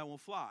says, no, that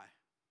won't fly.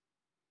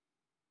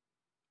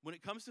 When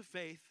it comes to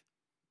faith,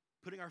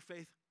 putting our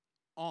faith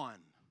on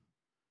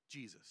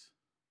Jesus.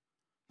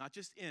 Not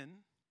just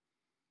in,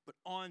 but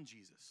on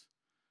Jesus.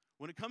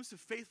 When it comes to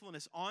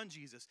faithfulness on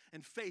Jesus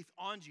and faith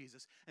on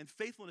Jesus and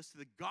faithfulness to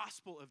the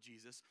gospel of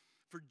Jesus,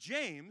 for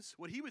James,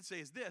 what he would say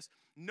is this: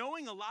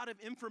 knowing a lot of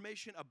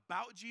information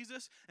about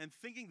Jesus and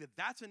thinking that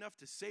that's enough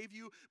to save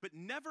you, but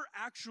never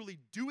actually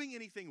doing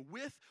anything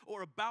with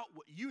or about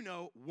what you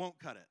know won't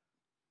cut it.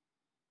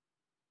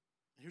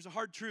 Here's a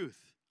hard truth.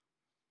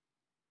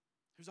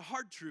 Here's a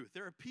hard truth.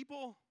 There are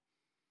people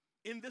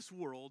in this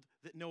world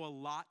that know a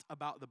lot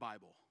about the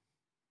Bible.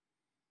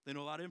 They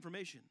know a lot of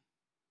information.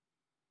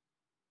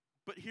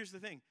 But here's the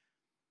thing.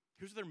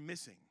 Here's what they're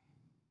missing.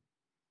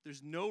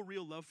 There's no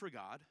real love for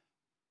God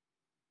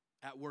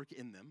at work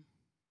in them.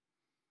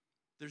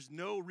 There's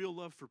no real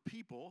love for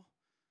people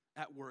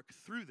at work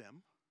through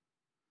them.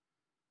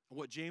 And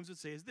what James would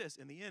say is this: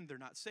 in the end, they're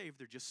not saved,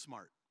 they're just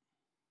smart.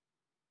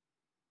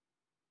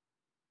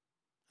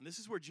 And this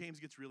is where James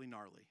gets really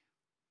gnarly.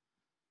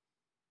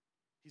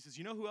 He says,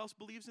 you know who else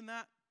believes in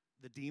that?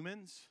 The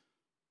demons.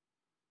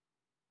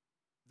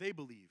 They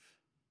believe.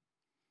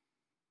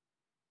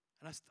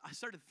 And I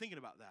started thinking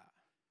about that.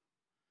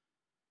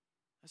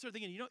 I started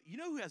thinking, you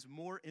know who has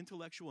more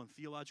intellectual and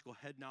theological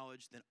head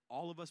knowledge than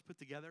all of us put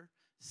together?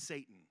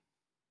 Satan.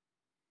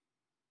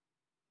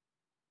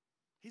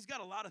 He's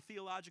got a lot of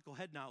theological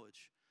head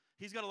knowledge.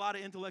 He's got a lot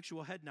of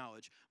intellectual head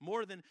knowledge,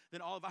 more than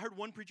all of. I heard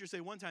one preacher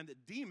say one time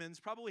that demons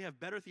probably have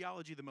better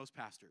theology than most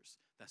pastors.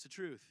 That's the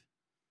truth.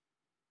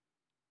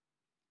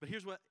 But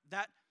here's what,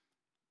 that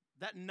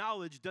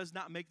knowledge does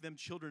not make them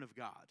children of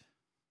God,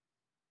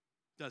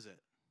 does it?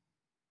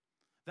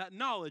 That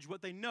knowledge,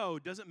 what they know,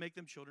 doesn't make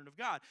them children of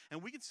God.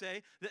 And we could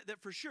say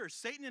that for sure,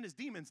 Satan and his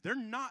demons, they're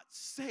not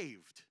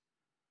saved.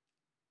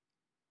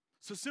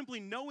 So simply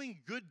knowing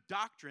good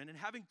doctrine and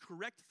having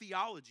correct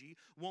theology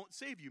won't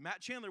save you. Matt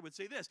Chandler would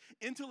say this: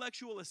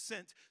 intellectual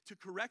assent to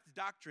correct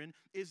doctrine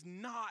is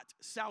not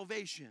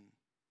salvation.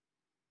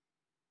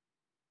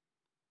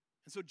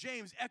 And so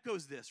James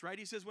echoes this, right?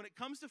 He says, when it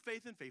comes to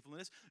faith and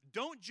faithfulness,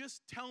 don't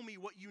just tell me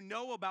what you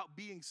know about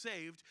being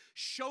saved,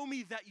 show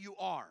me that you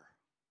are.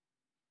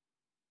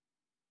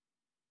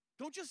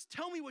 Don't just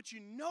tell me what you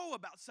know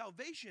about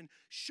salvation,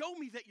 show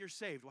me that you're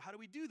saved. Well, how do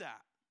we do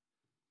that?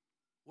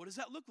 What does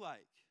that look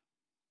like?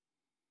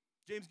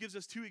 James gives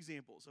us two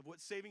examples of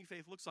what saving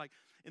faith looks like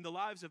in the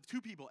lives of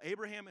two people,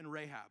 Abraham and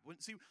Rahab.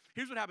 See,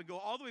 here's what happened. Go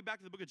all the way back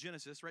to the book of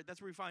Genesis, right?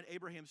 That's where we find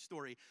Abraham's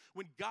story.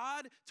 When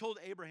God told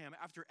Abraham,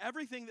 after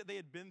everything that they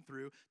had been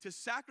through, to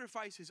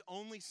sacrifice his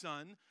only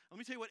son, let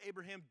me tell you what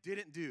Abraham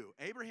didn't do.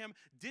 Abraham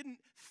didn't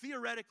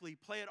theoretically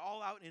play it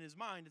all out in his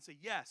mind and say,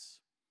 yes,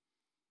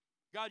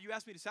 God, you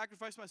asked me to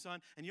sacrifice my son,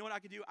 and you know what I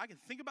can do? I can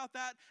think about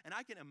that, and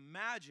I can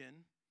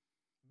imagine,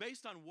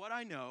 based on what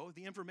I know,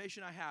 the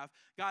information I have,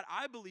 God,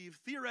 I believe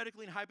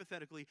theoretically and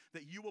hypothetically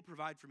that you will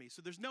provide for me.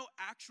 So there's no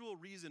actual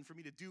reason for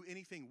me to do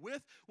anything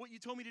with what you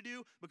told me to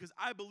do, because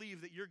I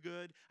believe that you're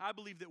good. I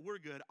believe that we're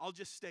good. I'll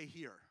just stay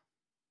here.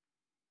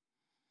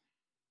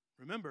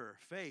 Remember,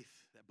 faith,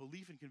 that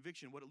belief and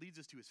conviction, what it leads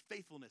us to is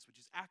faithfulness, which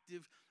is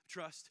active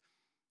trust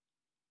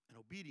and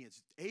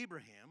obedience.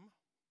 Abraham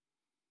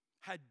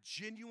had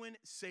genuine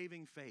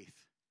saving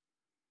faith.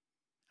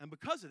 And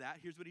because of that,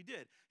 here's what he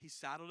did. He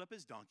saddled up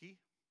his donkey,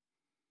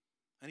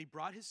 and he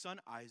brought his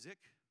son Isaac.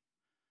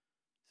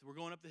 He said, we're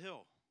going up the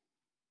hill.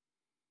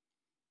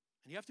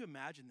 And you have to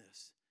imagine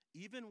this.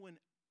 Even when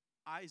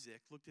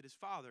Isaac looked at his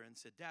father and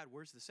said, Dad,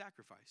 where's the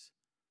sacrifice?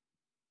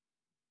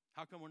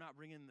 How come we're not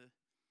bringing the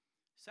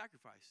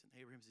sacrifice?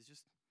 And Abraham says,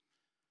 just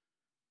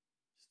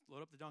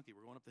load up the donkey.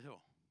 We're going up the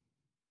hill.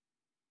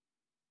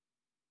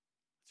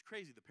 It's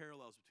crazy the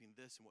parallels between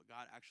this and what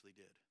God actually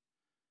did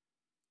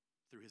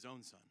through his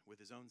own son, with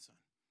his own son.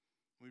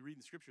 We read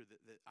in Scripture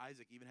that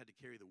Isaac even had to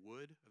carry the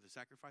wood of the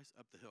sacrifice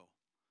up the hill,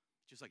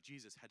 just like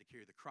Jesus had to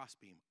carry the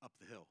crossbeam up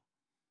the hill.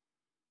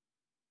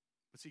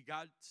 But see,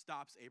 God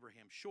stops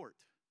Abraham short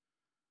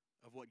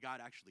of what God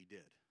actually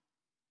did.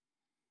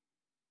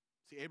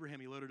 See, Abraham,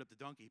 he loaded up the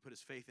donkey, he put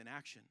his faith in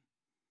action.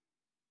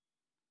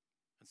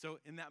 And so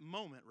in that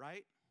moment,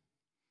 right,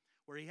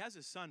 where he has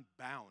his son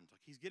bound,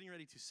 like he's getting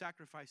ready to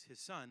sacrifice his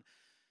son,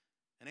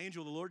 an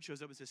angel of the Lord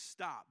shows up and says,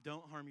 stop,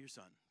 don't harm your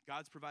son.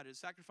 God's provided a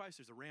sacrifice.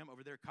 There's a ram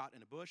over there caught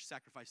in a bush.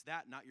 Sacrifice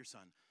that, not your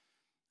son.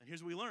 And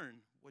here's what we learn.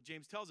 What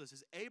James tells us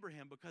is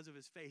Abraham, because of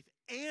his faith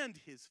and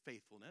his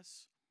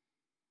faithfulness,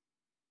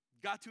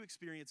 got to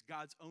experience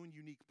God's own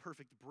unique,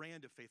 perfect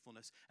brand of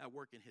faithfulness at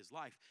work in his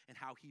life and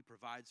how he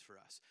provides for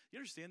us. You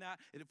understand that?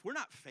 And if we're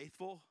not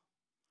faithful,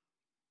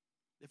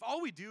 if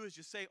all we do is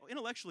just say,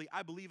 intellectually,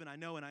 I believe and I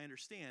know and I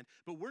understand,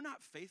 but we're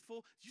not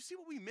faithful, do you see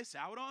what we miss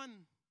out on?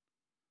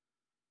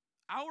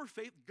 Our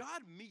faith,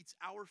 God meets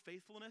our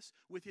faithfulness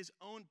with his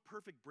own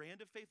perfect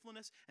brand of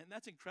faithfulness, and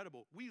that's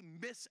incredible. We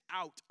miss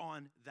out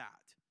on that.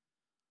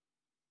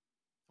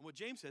 And what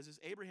James says is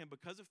Abraham,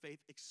 because of faith,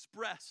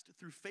 expressed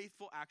through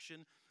faithful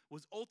action,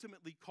 was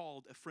ultimately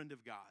called a friend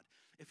of God.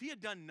 If he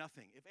had done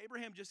nothing, if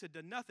Abraham just had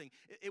done nothing,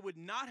 it would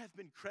not have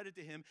been credited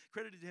to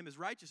him as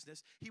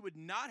righteousness. He would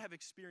not have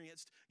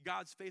experienced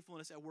God's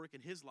faithfulness at work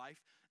in his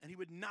life, and he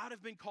would not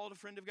have been called a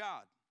friend of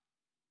God.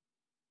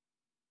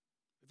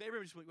 If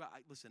Abraham just went, well,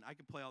 listen, I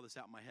can play all this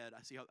out in my head.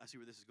 I see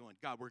where this is going.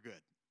 God, we're good.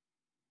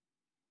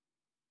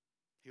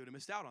 He would have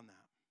missed out on that.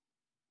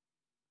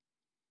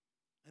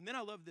 And then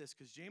I love this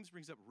because James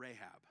brings up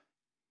Rahab.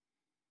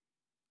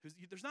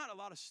 There's not a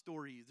lot of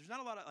stories. There's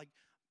not a lot of, like,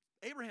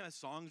 Abraham has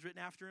songs written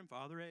after him.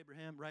 Father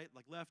Abraham, right?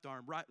 Like left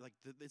arm, right. Like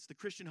it's the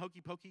Christian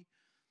hokey pokey.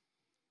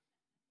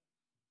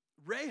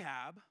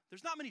 Rahab,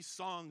 there's not many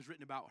songs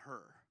written about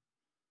her.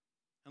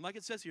 And like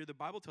it says here, the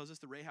Bible tells us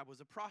that Rahab was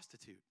a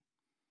prostitute.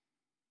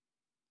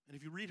 And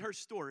if you read her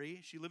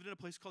story, she lived in a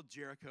place called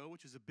Jericho,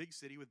 which is a big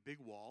city with big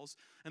walls.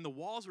 And the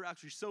walls were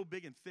actually so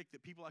big and thick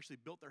that people actually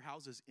built their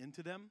houses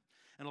into them.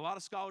 And a lot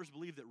of scholars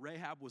believe that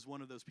Rahab was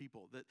one of those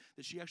people, that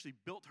she actually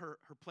built her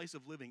place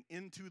of living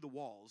into the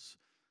walls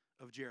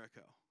of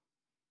Jericho.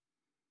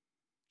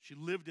 She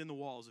lived in the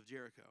walls of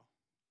Jericho.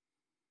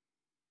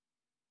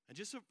 And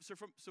just so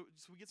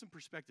we get some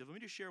perspective, let me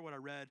just share what I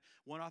read.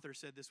 One author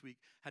said this week,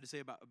 had to say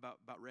about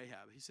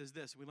Rahab. He says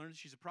this: we learned that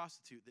she's a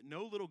prostitute, that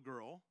no little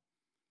girl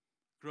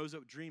grows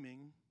up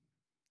dreaming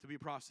to be a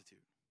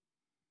prostitute.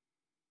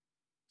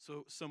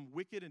 So some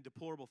wicked and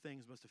deplorable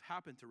things must have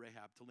happened to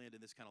Rahab to land in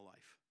this kind of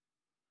life.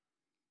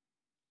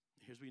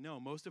 Here's what we know.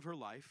 Most of her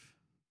life,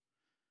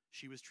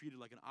 she was treated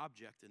like an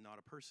object and not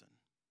a person.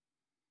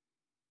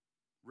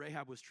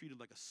 Rahab was treated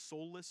like a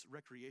soulless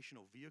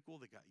recreational vehicle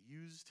that got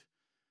used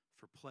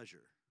for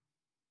pleasure.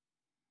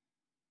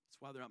 That's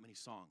why there aren't many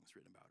songs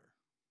written about her.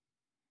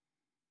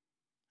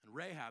 And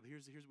Rahab,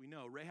 here's what we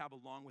know. Rahab,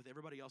 along with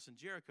everybody else in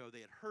Jericho,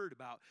 they had heard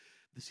about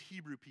this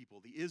Hebrew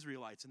people, the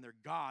Israelites, and their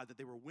God, that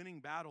they were winning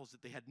battles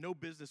that they had no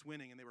business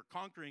winning, and they were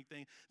conquering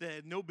things they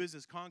had no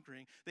business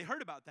conquering. They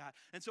heard about that.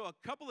 And so a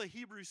couple of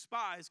Hebrew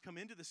spies come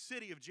into the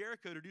city of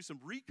Jericho to do some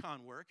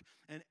recon work,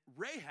 and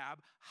Rahab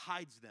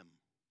hides them.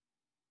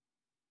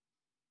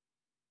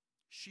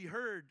 She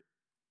heard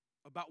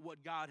about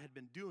what God had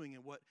been doing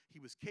and what he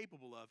was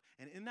capable of.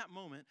 And in that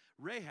moment,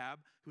 Rahab,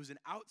 who was an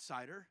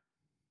outsider,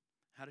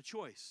 had a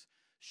choice.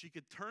 She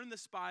could turn the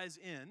spies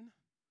in,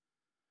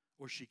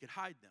 or she could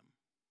hide them.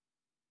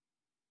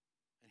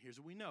 And here's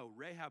what we know.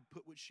 Rahab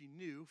put what she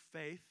knew,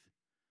 faith,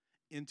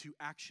 into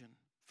action,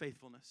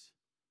 faithfulness.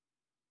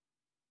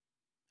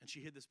 And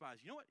she hid the spies.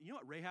 You know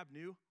what Rahab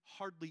knew?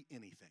 Hardly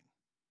anything.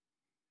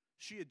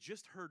 She had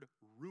just heard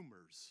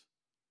rumors.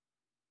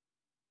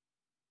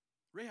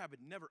 Rahab had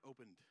never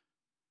opened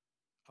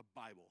a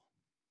Bible.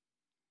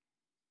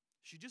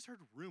 She just heard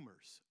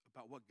rumors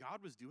about what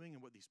God was doing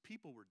and what these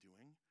people were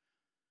doing,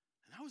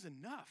 and that was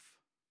enough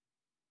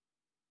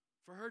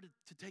for her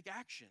to take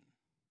action.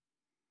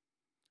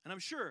 And I'm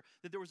sure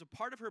that there was a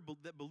part of her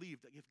that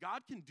believed that if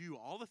God can do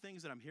all the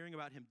things that I'm hearing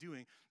about him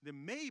doing,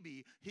 then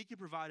maybe he can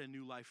provide a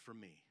new life for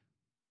me.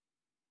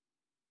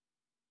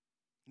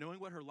 Knowing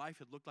what her life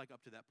had looked like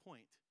up to that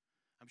point,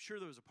 I'm sure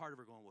there was a part of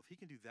her going, well, if he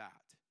can do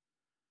that,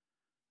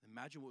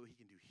 imagine what he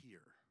can do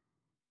here.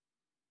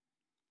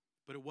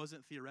 But it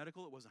wasn't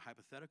theoretical. It wasn't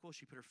hypothetical.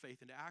 She put her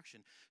faith into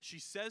action. She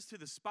says to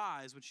the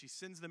spies when she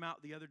sends them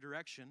out the other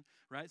direction,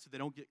 right, so they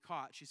don't get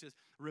caught, she says,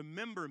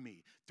 remember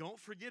me. Don't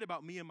forget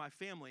about me and my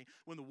family.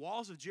 When the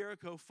walls of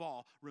Jericho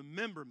fall,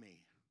 remember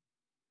me.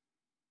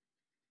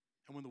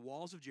 And when the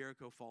walls of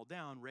Jericho fall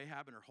down,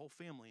 Rahab and her whole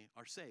family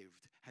are saved.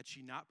 Had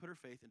she not put her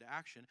faith into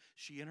action,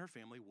 she and her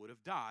family would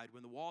have died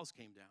when the walls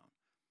came down.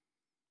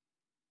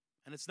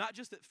 And it's not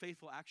just that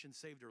faithful action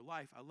saved her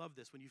life. I love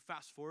this. When you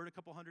fast forward a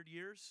couple hundred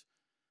years,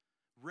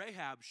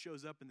 Rahab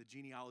shows up in the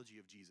genealogy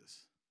of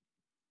Jesus.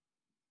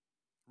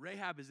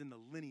 Rahab is in the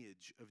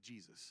lineage of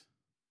Jesus.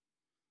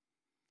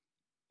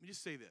 Let me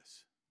just say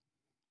this.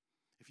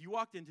 If you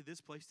walked into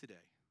this place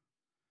today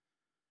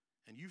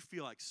and you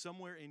feel like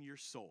somewhere in your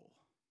soul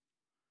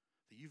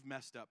that you've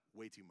messed up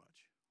way too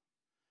much,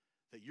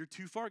 that you're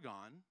too far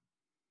gone,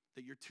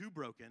 that you're too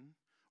broken,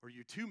 or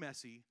you're too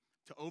messy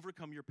to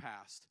overcome your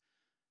past,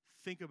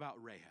 think about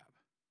Rahab.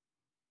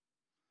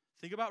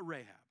 Think about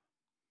Rahab,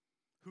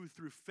 who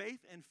through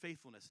faith and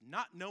faithfulness,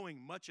 not knowing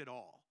much at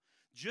all,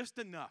 just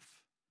enough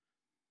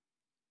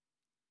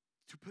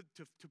to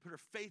put her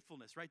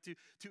faithfulness, right?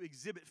 To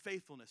exhibit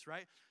faithfulness,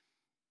 right?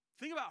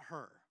 Think about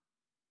her,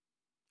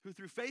 who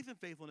through faith and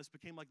faithfulness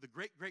became like the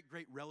great, great,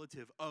 great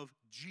relative of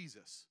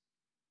Jesus.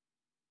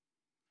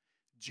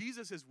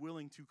 Jesus is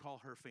willing to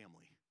call her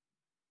family.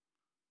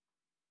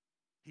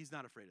 He's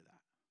not afraid of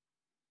that.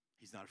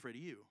 He's not afraid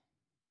of you.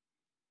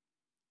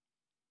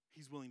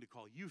 He's willing to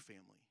call you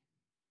family.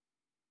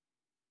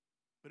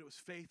 But it was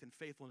faith and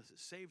faithfulness that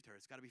saved her.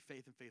 It's got to be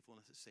faith and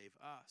faithfulness that save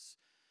us.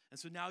 And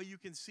so now you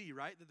can see,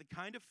 right, that the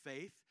kind of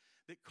faith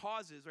that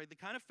causes, right, the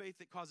kind of faith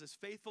that causes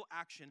faithful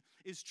action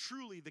is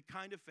truly the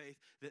kind of faith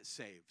that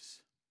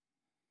saves.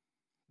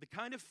 The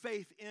kind of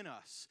faith in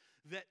us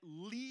that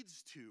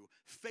leads to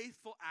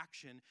faithful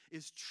action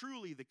is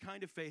truly the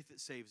kind of faith that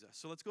saves us.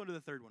 So let's go into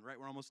the third one, right?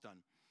 We're almost done.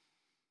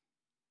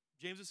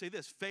 James would say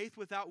this: faith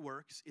without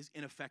works is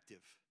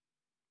ineffective.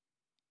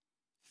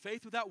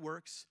 Faith without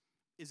works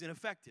is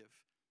ineffective.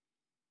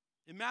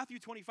 In Matthew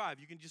 25,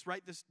 you can just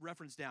write this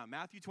reference down.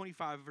 Matthew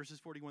 25,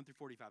 verses 41 through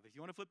 45. If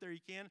you want to flip there, you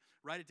can.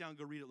 Write it down,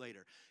 go read it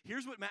later.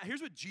 Here's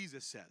what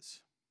Jesus says.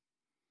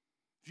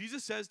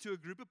 Jesus says to a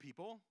group of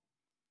people,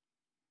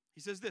 he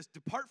says this: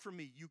 depart from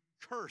me, you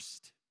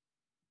cursed,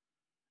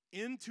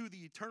 into the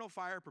eternal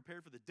fire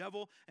prepared for the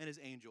devil and his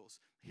angels.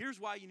 Here's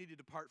why you need to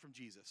depart from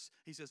Jesus.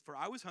 He says, for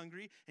I was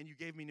hungry, and you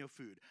gave me no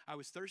food. I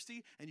was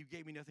thirsty, and you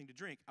gave me nothing to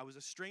drink. I was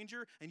a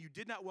stranger, and you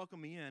did not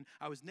welcome me in.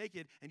 I was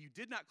naked, and you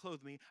did not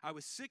clothe me. I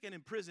was sick and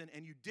in prison,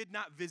 and you did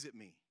not visit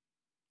me.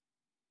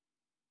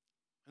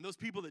 And those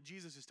people that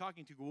Jesus is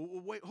talking to go,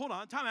 well, wait, hold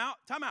on, time out.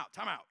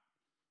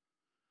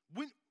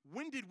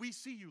 When did we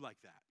see you like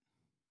that?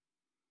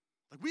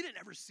 Like, we didn't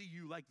ever see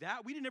you like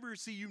that. We didn't ever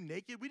see you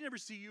naked. We never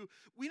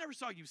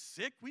saw you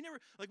sick.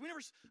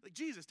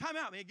 Jesus, time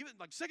out, man. Give it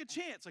like second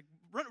chance. Like,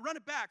 run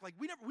it back. Like,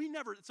 we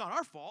never, it's not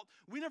our fault.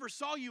 We never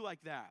saw you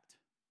like that.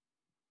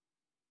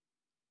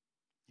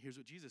 Here's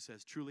what Jesus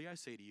says. Truly I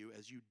say to you,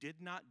 as you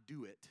did not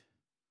do it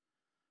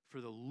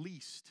for the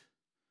least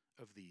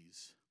of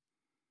these,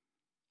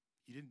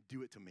 you didn't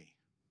do it to me.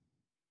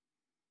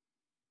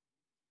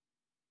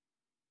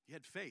 You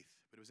had faith,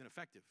 but it was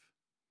ineffective.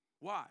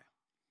 Why?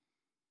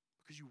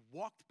 Because you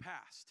walked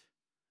past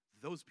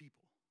those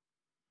people.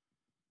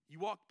 You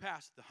walked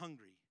past the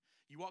hungry.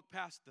 You walked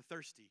past the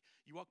thirsty.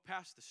 You walked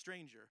past the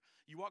stranger.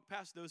 You walked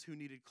past those who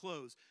needed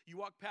clothes. You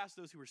walked past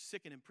those who were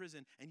sick and in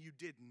prison, and you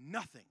did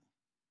nothing.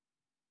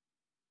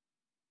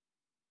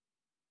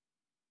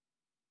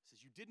 It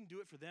says you didn't do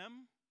it for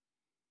them.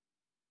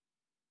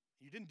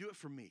 You didn't do it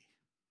for me.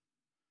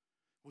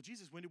 Well,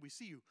 Jesus, when did we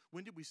see you?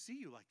 When did we see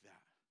you like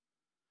that?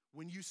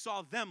 When you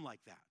saw them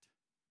like that.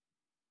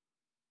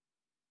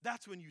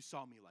 That's when you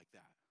saw me like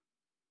that.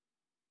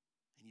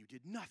 And you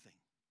did nothing.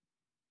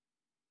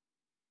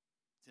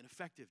 It's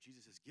ineffective.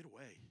 Jesus says, get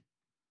away.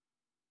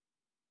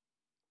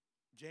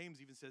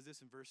 James even says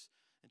this in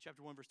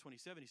chapter 1, verse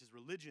 27. He says,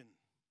 religion,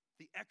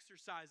 the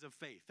exercise of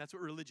faith. That's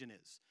what religion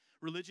is.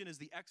 Religion is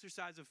the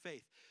exercise of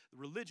faith.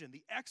 Religion,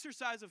 the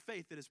exercise of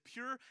faith that is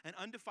pure and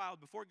undefiled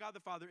before God the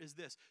Father is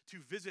this, to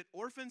visit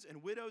orphans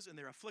and widows in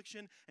their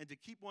affliction and to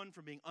keep one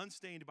from being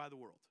unstained by the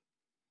world.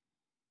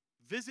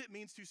 Visit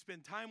means to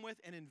spend time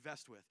with and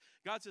invest with.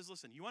 God says,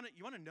 listen, you want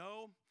to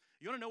know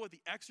what the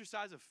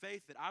exercise of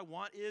faith that I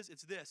want is?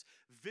 It's this.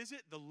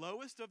 Visit the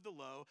lowest of the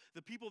low,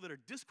 the people that are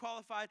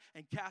disqualified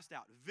and cast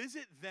out.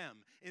 Visit them.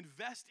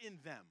 Invest in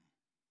them.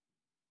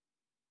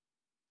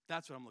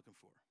 That's what I'm looking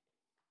for.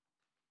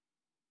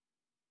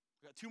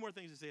 I've got 2 more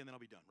things to say and then I'll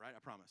be done, right? I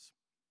promise.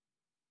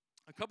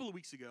 A couple of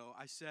weeks ago,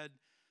 I said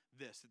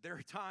this, that there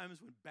are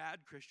times when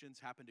bad Christians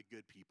happen to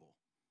good people.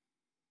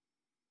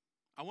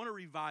 I want to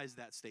revise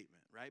that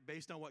statement, right?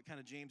 Based on what kind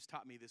of James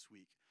taught me this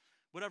week.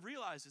 What I've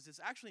realized is it's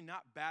actually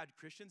not bad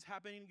Christians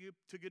happening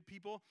to good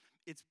people.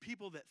 It's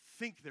people that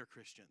think they're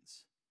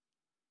Christians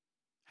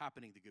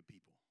happening to good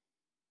people.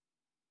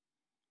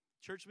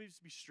 Church, let me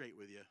just be straight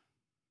with you.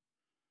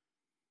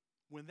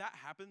 When that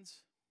happens,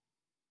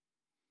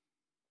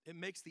 it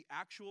makes the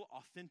actual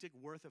authentic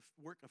work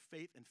of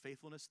faith and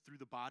faithfulness through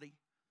the body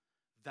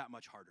that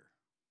much harder.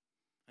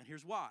 And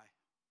here's why.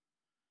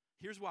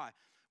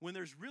 When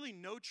there's really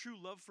no true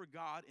love for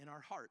God in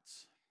our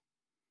hearts,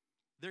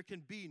 there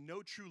can be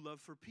no true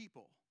love for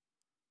people.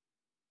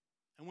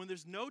 And when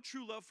there's no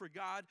true love for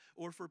God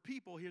or for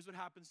people, here's what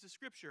happens to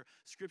Scripture.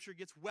 Scripture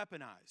gets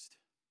weaponized.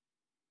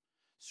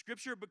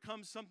 Scripture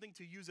becomes something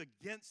to use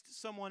against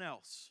someone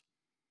else.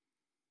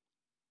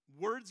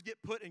 Words get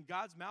put in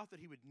God's mouth that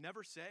he would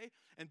never say,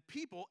 and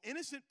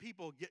innocent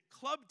people, get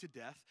clubbed to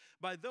death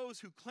by those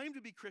who claim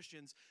to be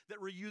Christians that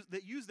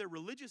use their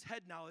religious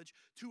head knowledge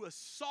to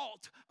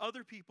assault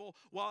other people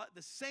while at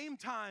the same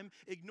time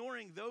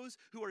ignoring those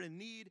who are in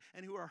need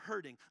and who are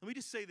hurting. Let me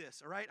just say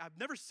this, all right? I've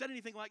never said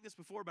anything like this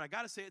before, but I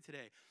got to say it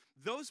today.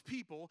 Those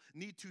people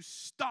need to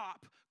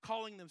stop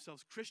calling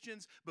themselves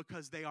Christians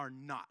because they are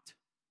not.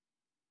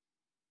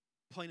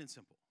 Plain and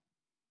simple.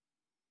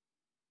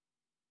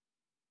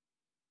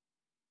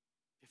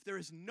 If there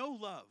is no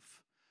love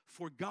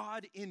for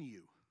God in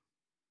you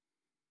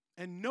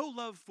and no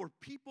love for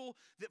people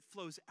that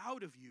flows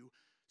out of you,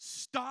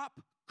 stop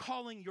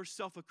calling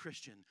yourself a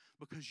Christian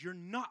because you're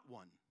not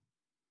one.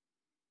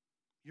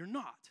 You're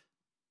not.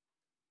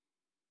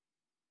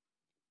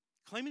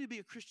 Claiming to be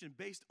a Christian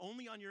based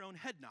only on your own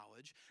head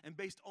knowledge and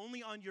based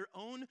only on your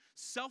own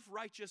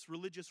self-righteous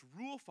religious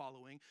rule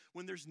following,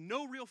 when there's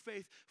no real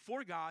faith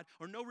for God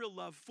or no real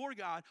love for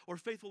God or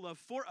faithful love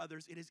for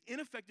others, it is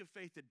ineffective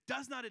faith that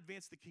does not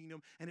advance the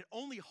kingdom and it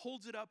only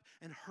holds it up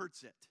and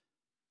hurts it.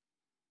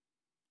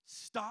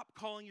 Stop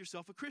calling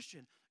yourself a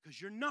Christian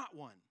because you're not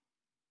one.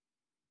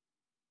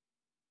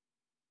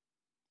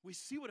 We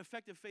see what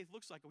effective faith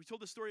looks like. We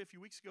told the story a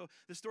few weeks ago,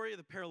 the story of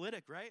the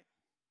paralytic, right?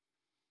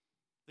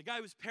 The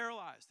guy was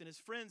paralyzed, and his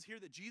friends hear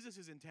that Jesus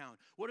is in town.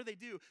 What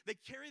do? They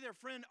carry their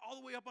friend all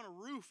the way up on a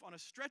roof on a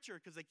stretcher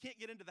because they can't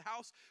get into the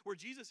house where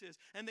Jesus is,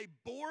 and they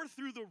bore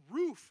through the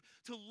roof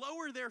to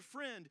lower their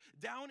friend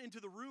down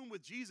into the room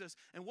with Jesus.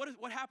 And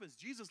what happens?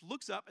 Jesus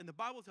looks up, and the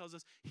Bible tells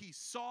us he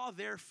saw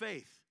their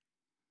faith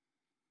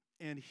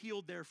and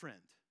healed their friend.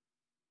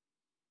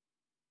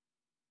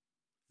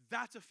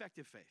 That's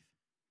effective faith.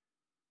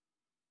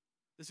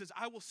 That says,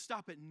 I will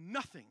stop at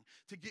nothing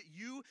to get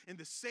you in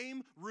the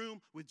same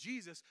room with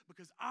Jesus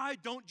because I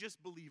don't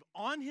just believe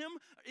in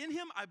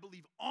him, I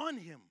believe on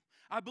him.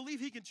 I believe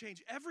he can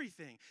change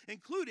everything,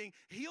 including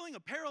healing a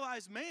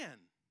paralyzed man.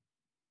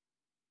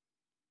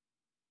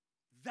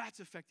 That's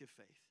effective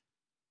faith.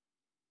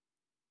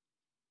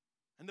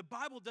 And the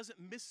Bible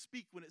doesn't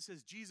misspeak when it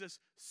says Jesus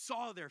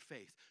saw their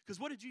faith. Because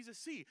what did Jesus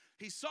see?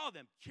 He saw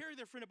them carry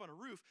their friend up on a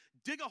roof,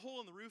 dig a hole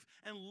in the roof,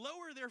 and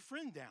lower their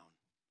friend down.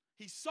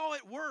 He saw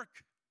it work.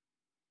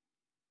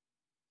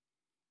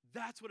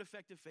 That's what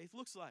effective faith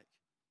looks like.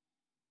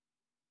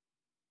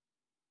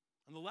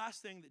 And the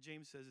last thing that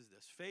James says is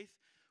this: faith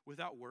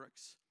without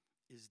works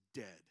is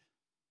dead.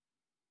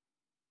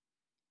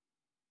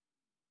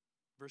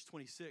 Verse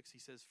 26, he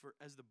says, for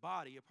as the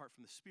body apart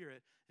from the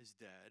spirit is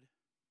dead,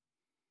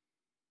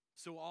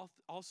 so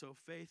also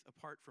faith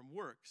apart from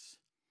works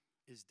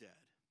is dead.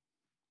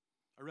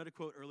 I read a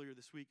quote earlier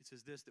this week. It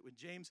says this, that when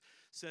James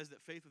says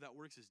that faith without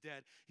works is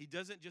dead, he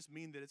doesn't just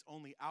mean that it's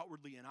only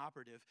outwardly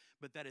inoperative,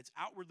 but that it's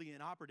outwardly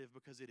inoperative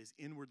because it is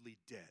inwardly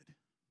dead.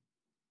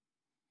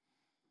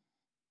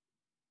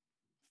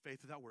 Faith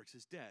without works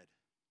is dead.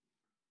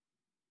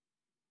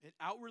 It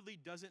outwardly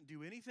doesn't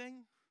do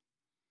anything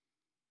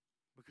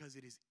because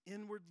it is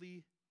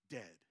inwardly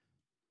dead.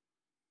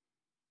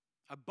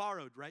 I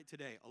borrowed, right,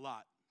 today, a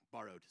lot.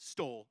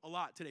 Stole a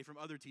lot today from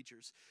other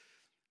teachers,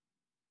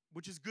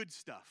 which is good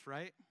stuff,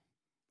 right?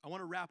 I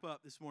want to wrap up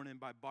this morning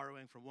by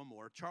borrowing from one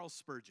more, Charles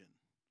Spurgeon,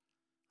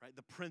 right,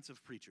 the prince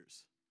of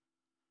preachers.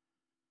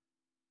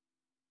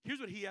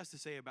 Here's what he has to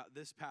say about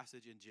this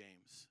passage in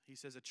James. He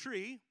says, a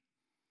tree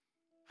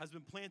has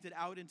been planted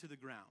out into the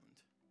ground.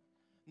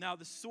 Now,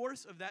 the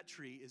source of that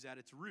tree is at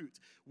its root,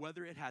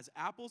 whether it has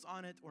apples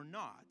on it or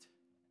not.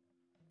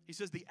 He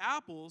says the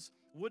apples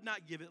would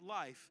not give it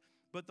life,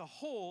 but the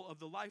whole of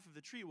the life of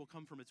the tree will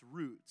come from its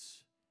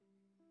roots.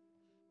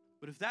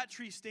 But if that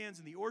tree stands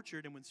in the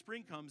orchard, and when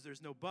spring comes,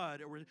 there's no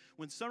bud, or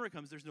when summer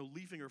comes, there's no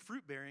leafing or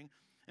fruit bearing,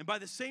 and by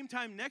the same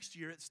time next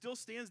year, it still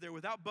stands there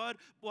without bud,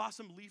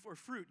 blossom, leaf, or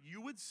fruit,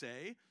 you would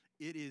say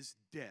it is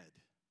dead.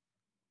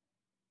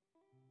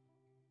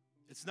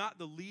 It's not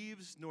the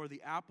leaves nor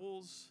the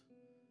apples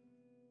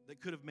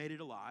that could have made it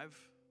alive,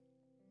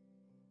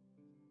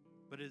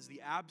 but it is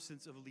the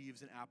absence of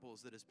leaves and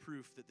apples that is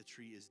proof that the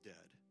tree is dead.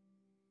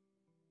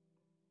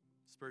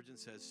 Spurgeon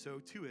says, so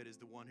too it is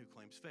the one who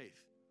claims faith.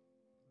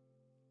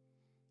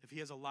 If he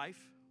has a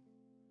life,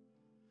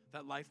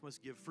 that life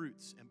must give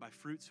fruits, and by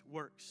fruits,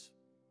 works.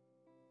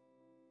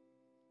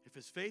 If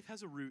his faith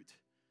has a root,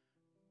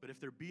 but if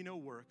there be no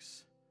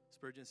works,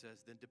 Spurgeon says,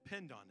 then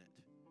depend on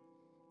it.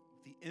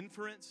 The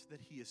inference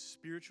that he is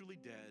spiritually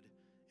dead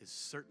is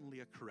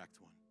certainly a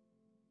correct one.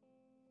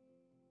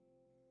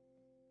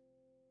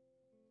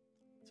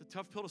 It's a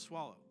tough pill to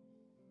swallow.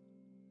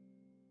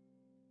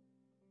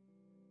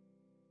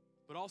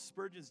 But all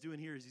Spurgeon's doing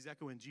here is he's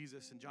echoing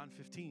Jesus in John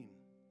 15.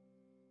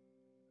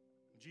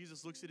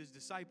 Jesus looks at his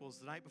disciples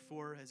the night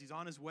before as he's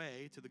on his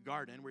way to the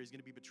garden where he's going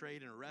to be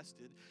betrayed and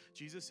arrested.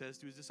 Jesus says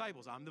to his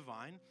disciples, I'm the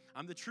vine,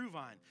 I'm the true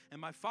vine, and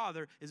my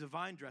Father is a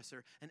vine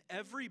dresser. And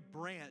every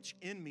branch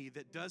in me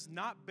that does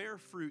not bear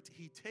fruit,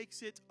 he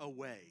takes it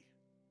away.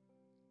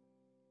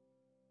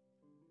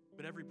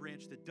 But every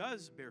branch that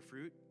does bear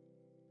fruit,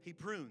 he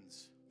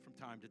prunes from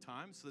time to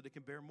time so that it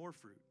can bear more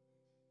fruit.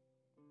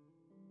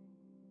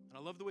 And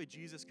I love the way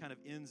Jesus kind of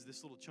ends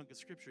this little chunk of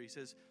scripture. He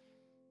says,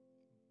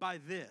 by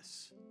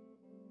this,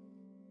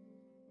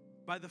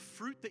 by the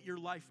fruit that your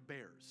life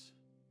bears,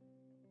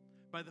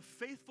 by the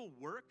faithful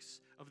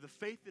works of the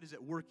faith that is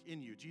at work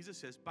in you, Jesus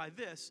says, by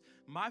this,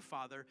 my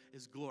Father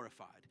is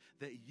glorified,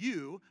 that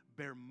you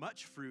bear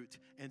much fruit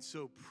and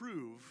so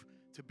prove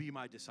to be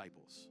my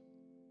disciples.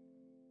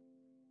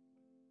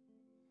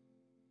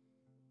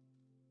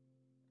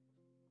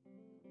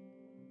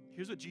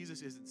 Here's what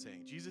Jesus isn't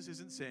saying. Jesus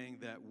isn't saying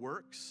that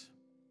works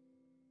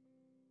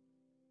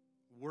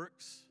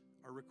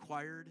are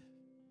required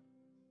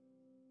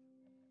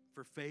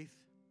for faith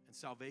and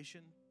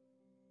salvation.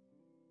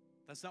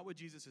 That's not what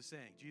Jesus is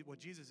saying. What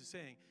Jesus is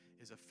saying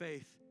is a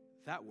faith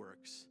that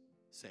works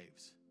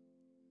saves.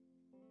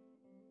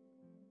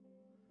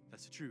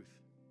 That's the truth.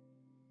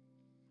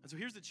 And so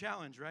here's the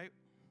challenge, right?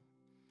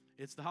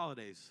 It's the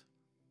holidays.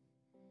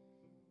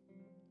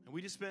 And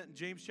we just spent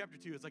James chapter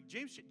 2.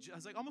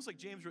 It's like almost like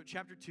James wrote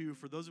chapter 2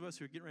 for those of us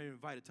who are getting ready to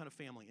invite a ton of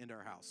family into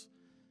our house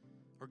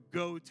or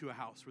go to a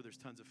house where there's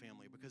tons of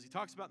family. Because he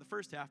talks about in the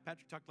first half,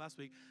 Patrick talked last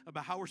week,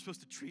 about how we're supposed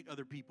to treat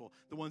other people,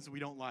 the ones that we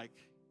don't like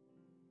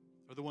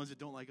or the ones that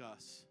don't like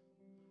us.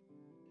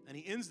 And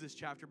he ends this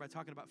chapter by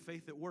talking about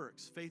faith that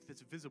works, faith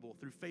that's visible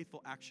through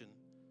faithful action.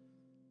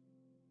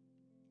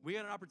 We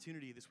got an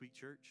opportunity this week,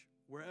 church,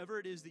 wherever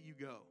it is that you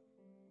go.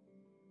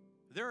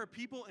 There are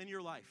people in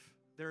your life.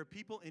 There are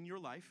people in your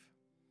life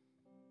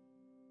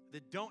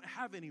that don't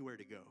have anywhere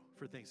to go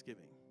for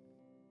Thanksgiving.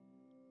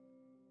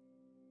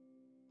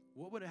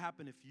 What would have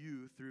happened if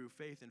you, through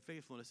faith and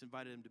faithfulness,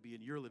 invited them to be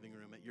in your living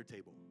room at your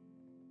table?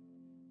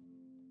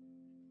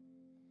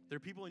 There are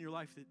people in your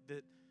life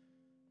that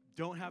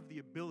don't have the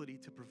ability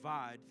to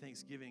provide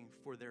Thanksgiving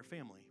for their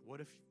family.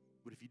 What if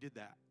you did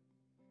that?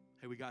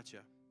 Hey, we got you.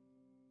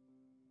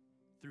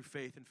 Through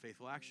faith and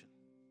faithful action.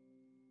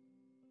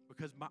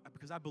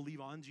 because I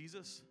believe on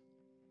Jesus,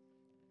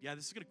 yeah,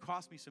 this is going to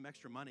cost me some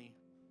extra money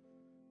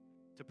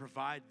to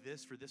provide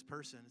this for this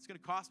person. It's going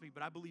to cost me,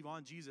 but I believe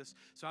on Jesus,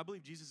 so I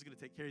believe Jesus is going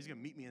to take care. He's going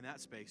to meet me in that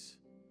space,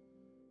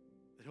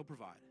 that he'll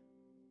provide.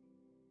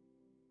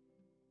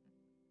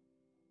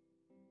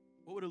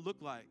 What would it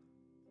look like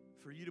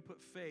for you to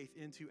put faith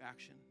into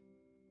action?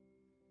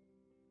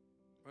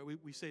 Right,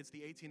 we say it's the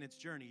 18-inch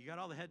journey. You got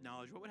all the head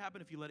knowledge. What would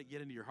happen if you let it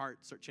get into your heart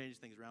and start changing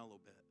things around a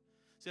little bit?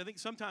 See, I think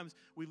sometimes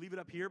we leave it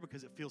up here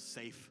because it feels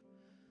safe.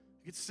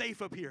 It's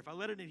safe up here. If I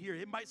let it in here,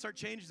 it might start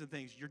changing some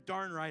things. You're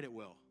darn right it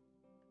will.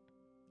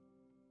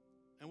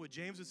 And what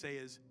James would say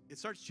is, it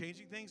starts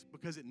changing things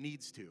because it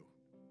needs to.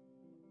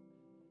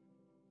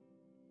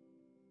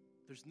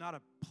 There's not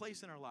a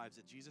place in our lives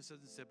that Jesus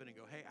doesn't step in and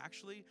go, hey,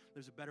 actually,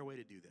 there's a better way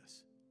to do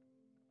this.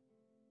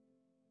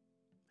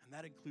 And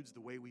that includes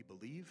the way we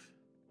believe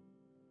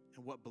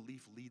and what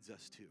belief leads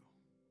us to.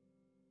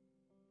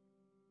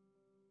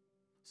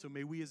 So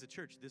may we as a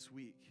church this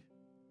week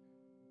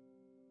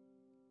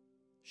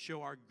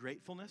show our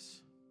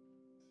gratefulness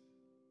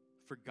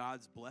for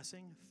God's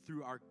blessing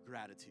through our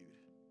gratitude.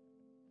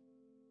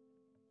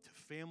 To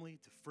family,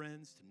 to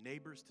friends, to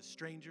neighbors, to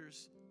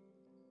strangers,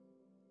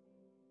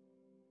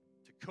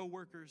 to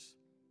coworkers,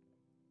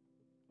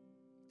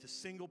 to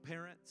single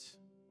parents,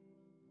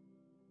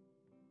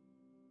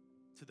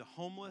 to the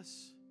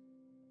homeless,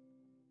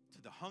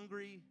 to the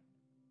hungry.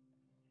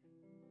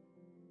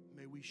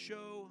 May we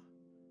show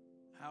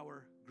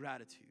our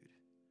gratitude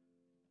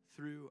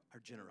through our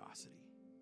generosity.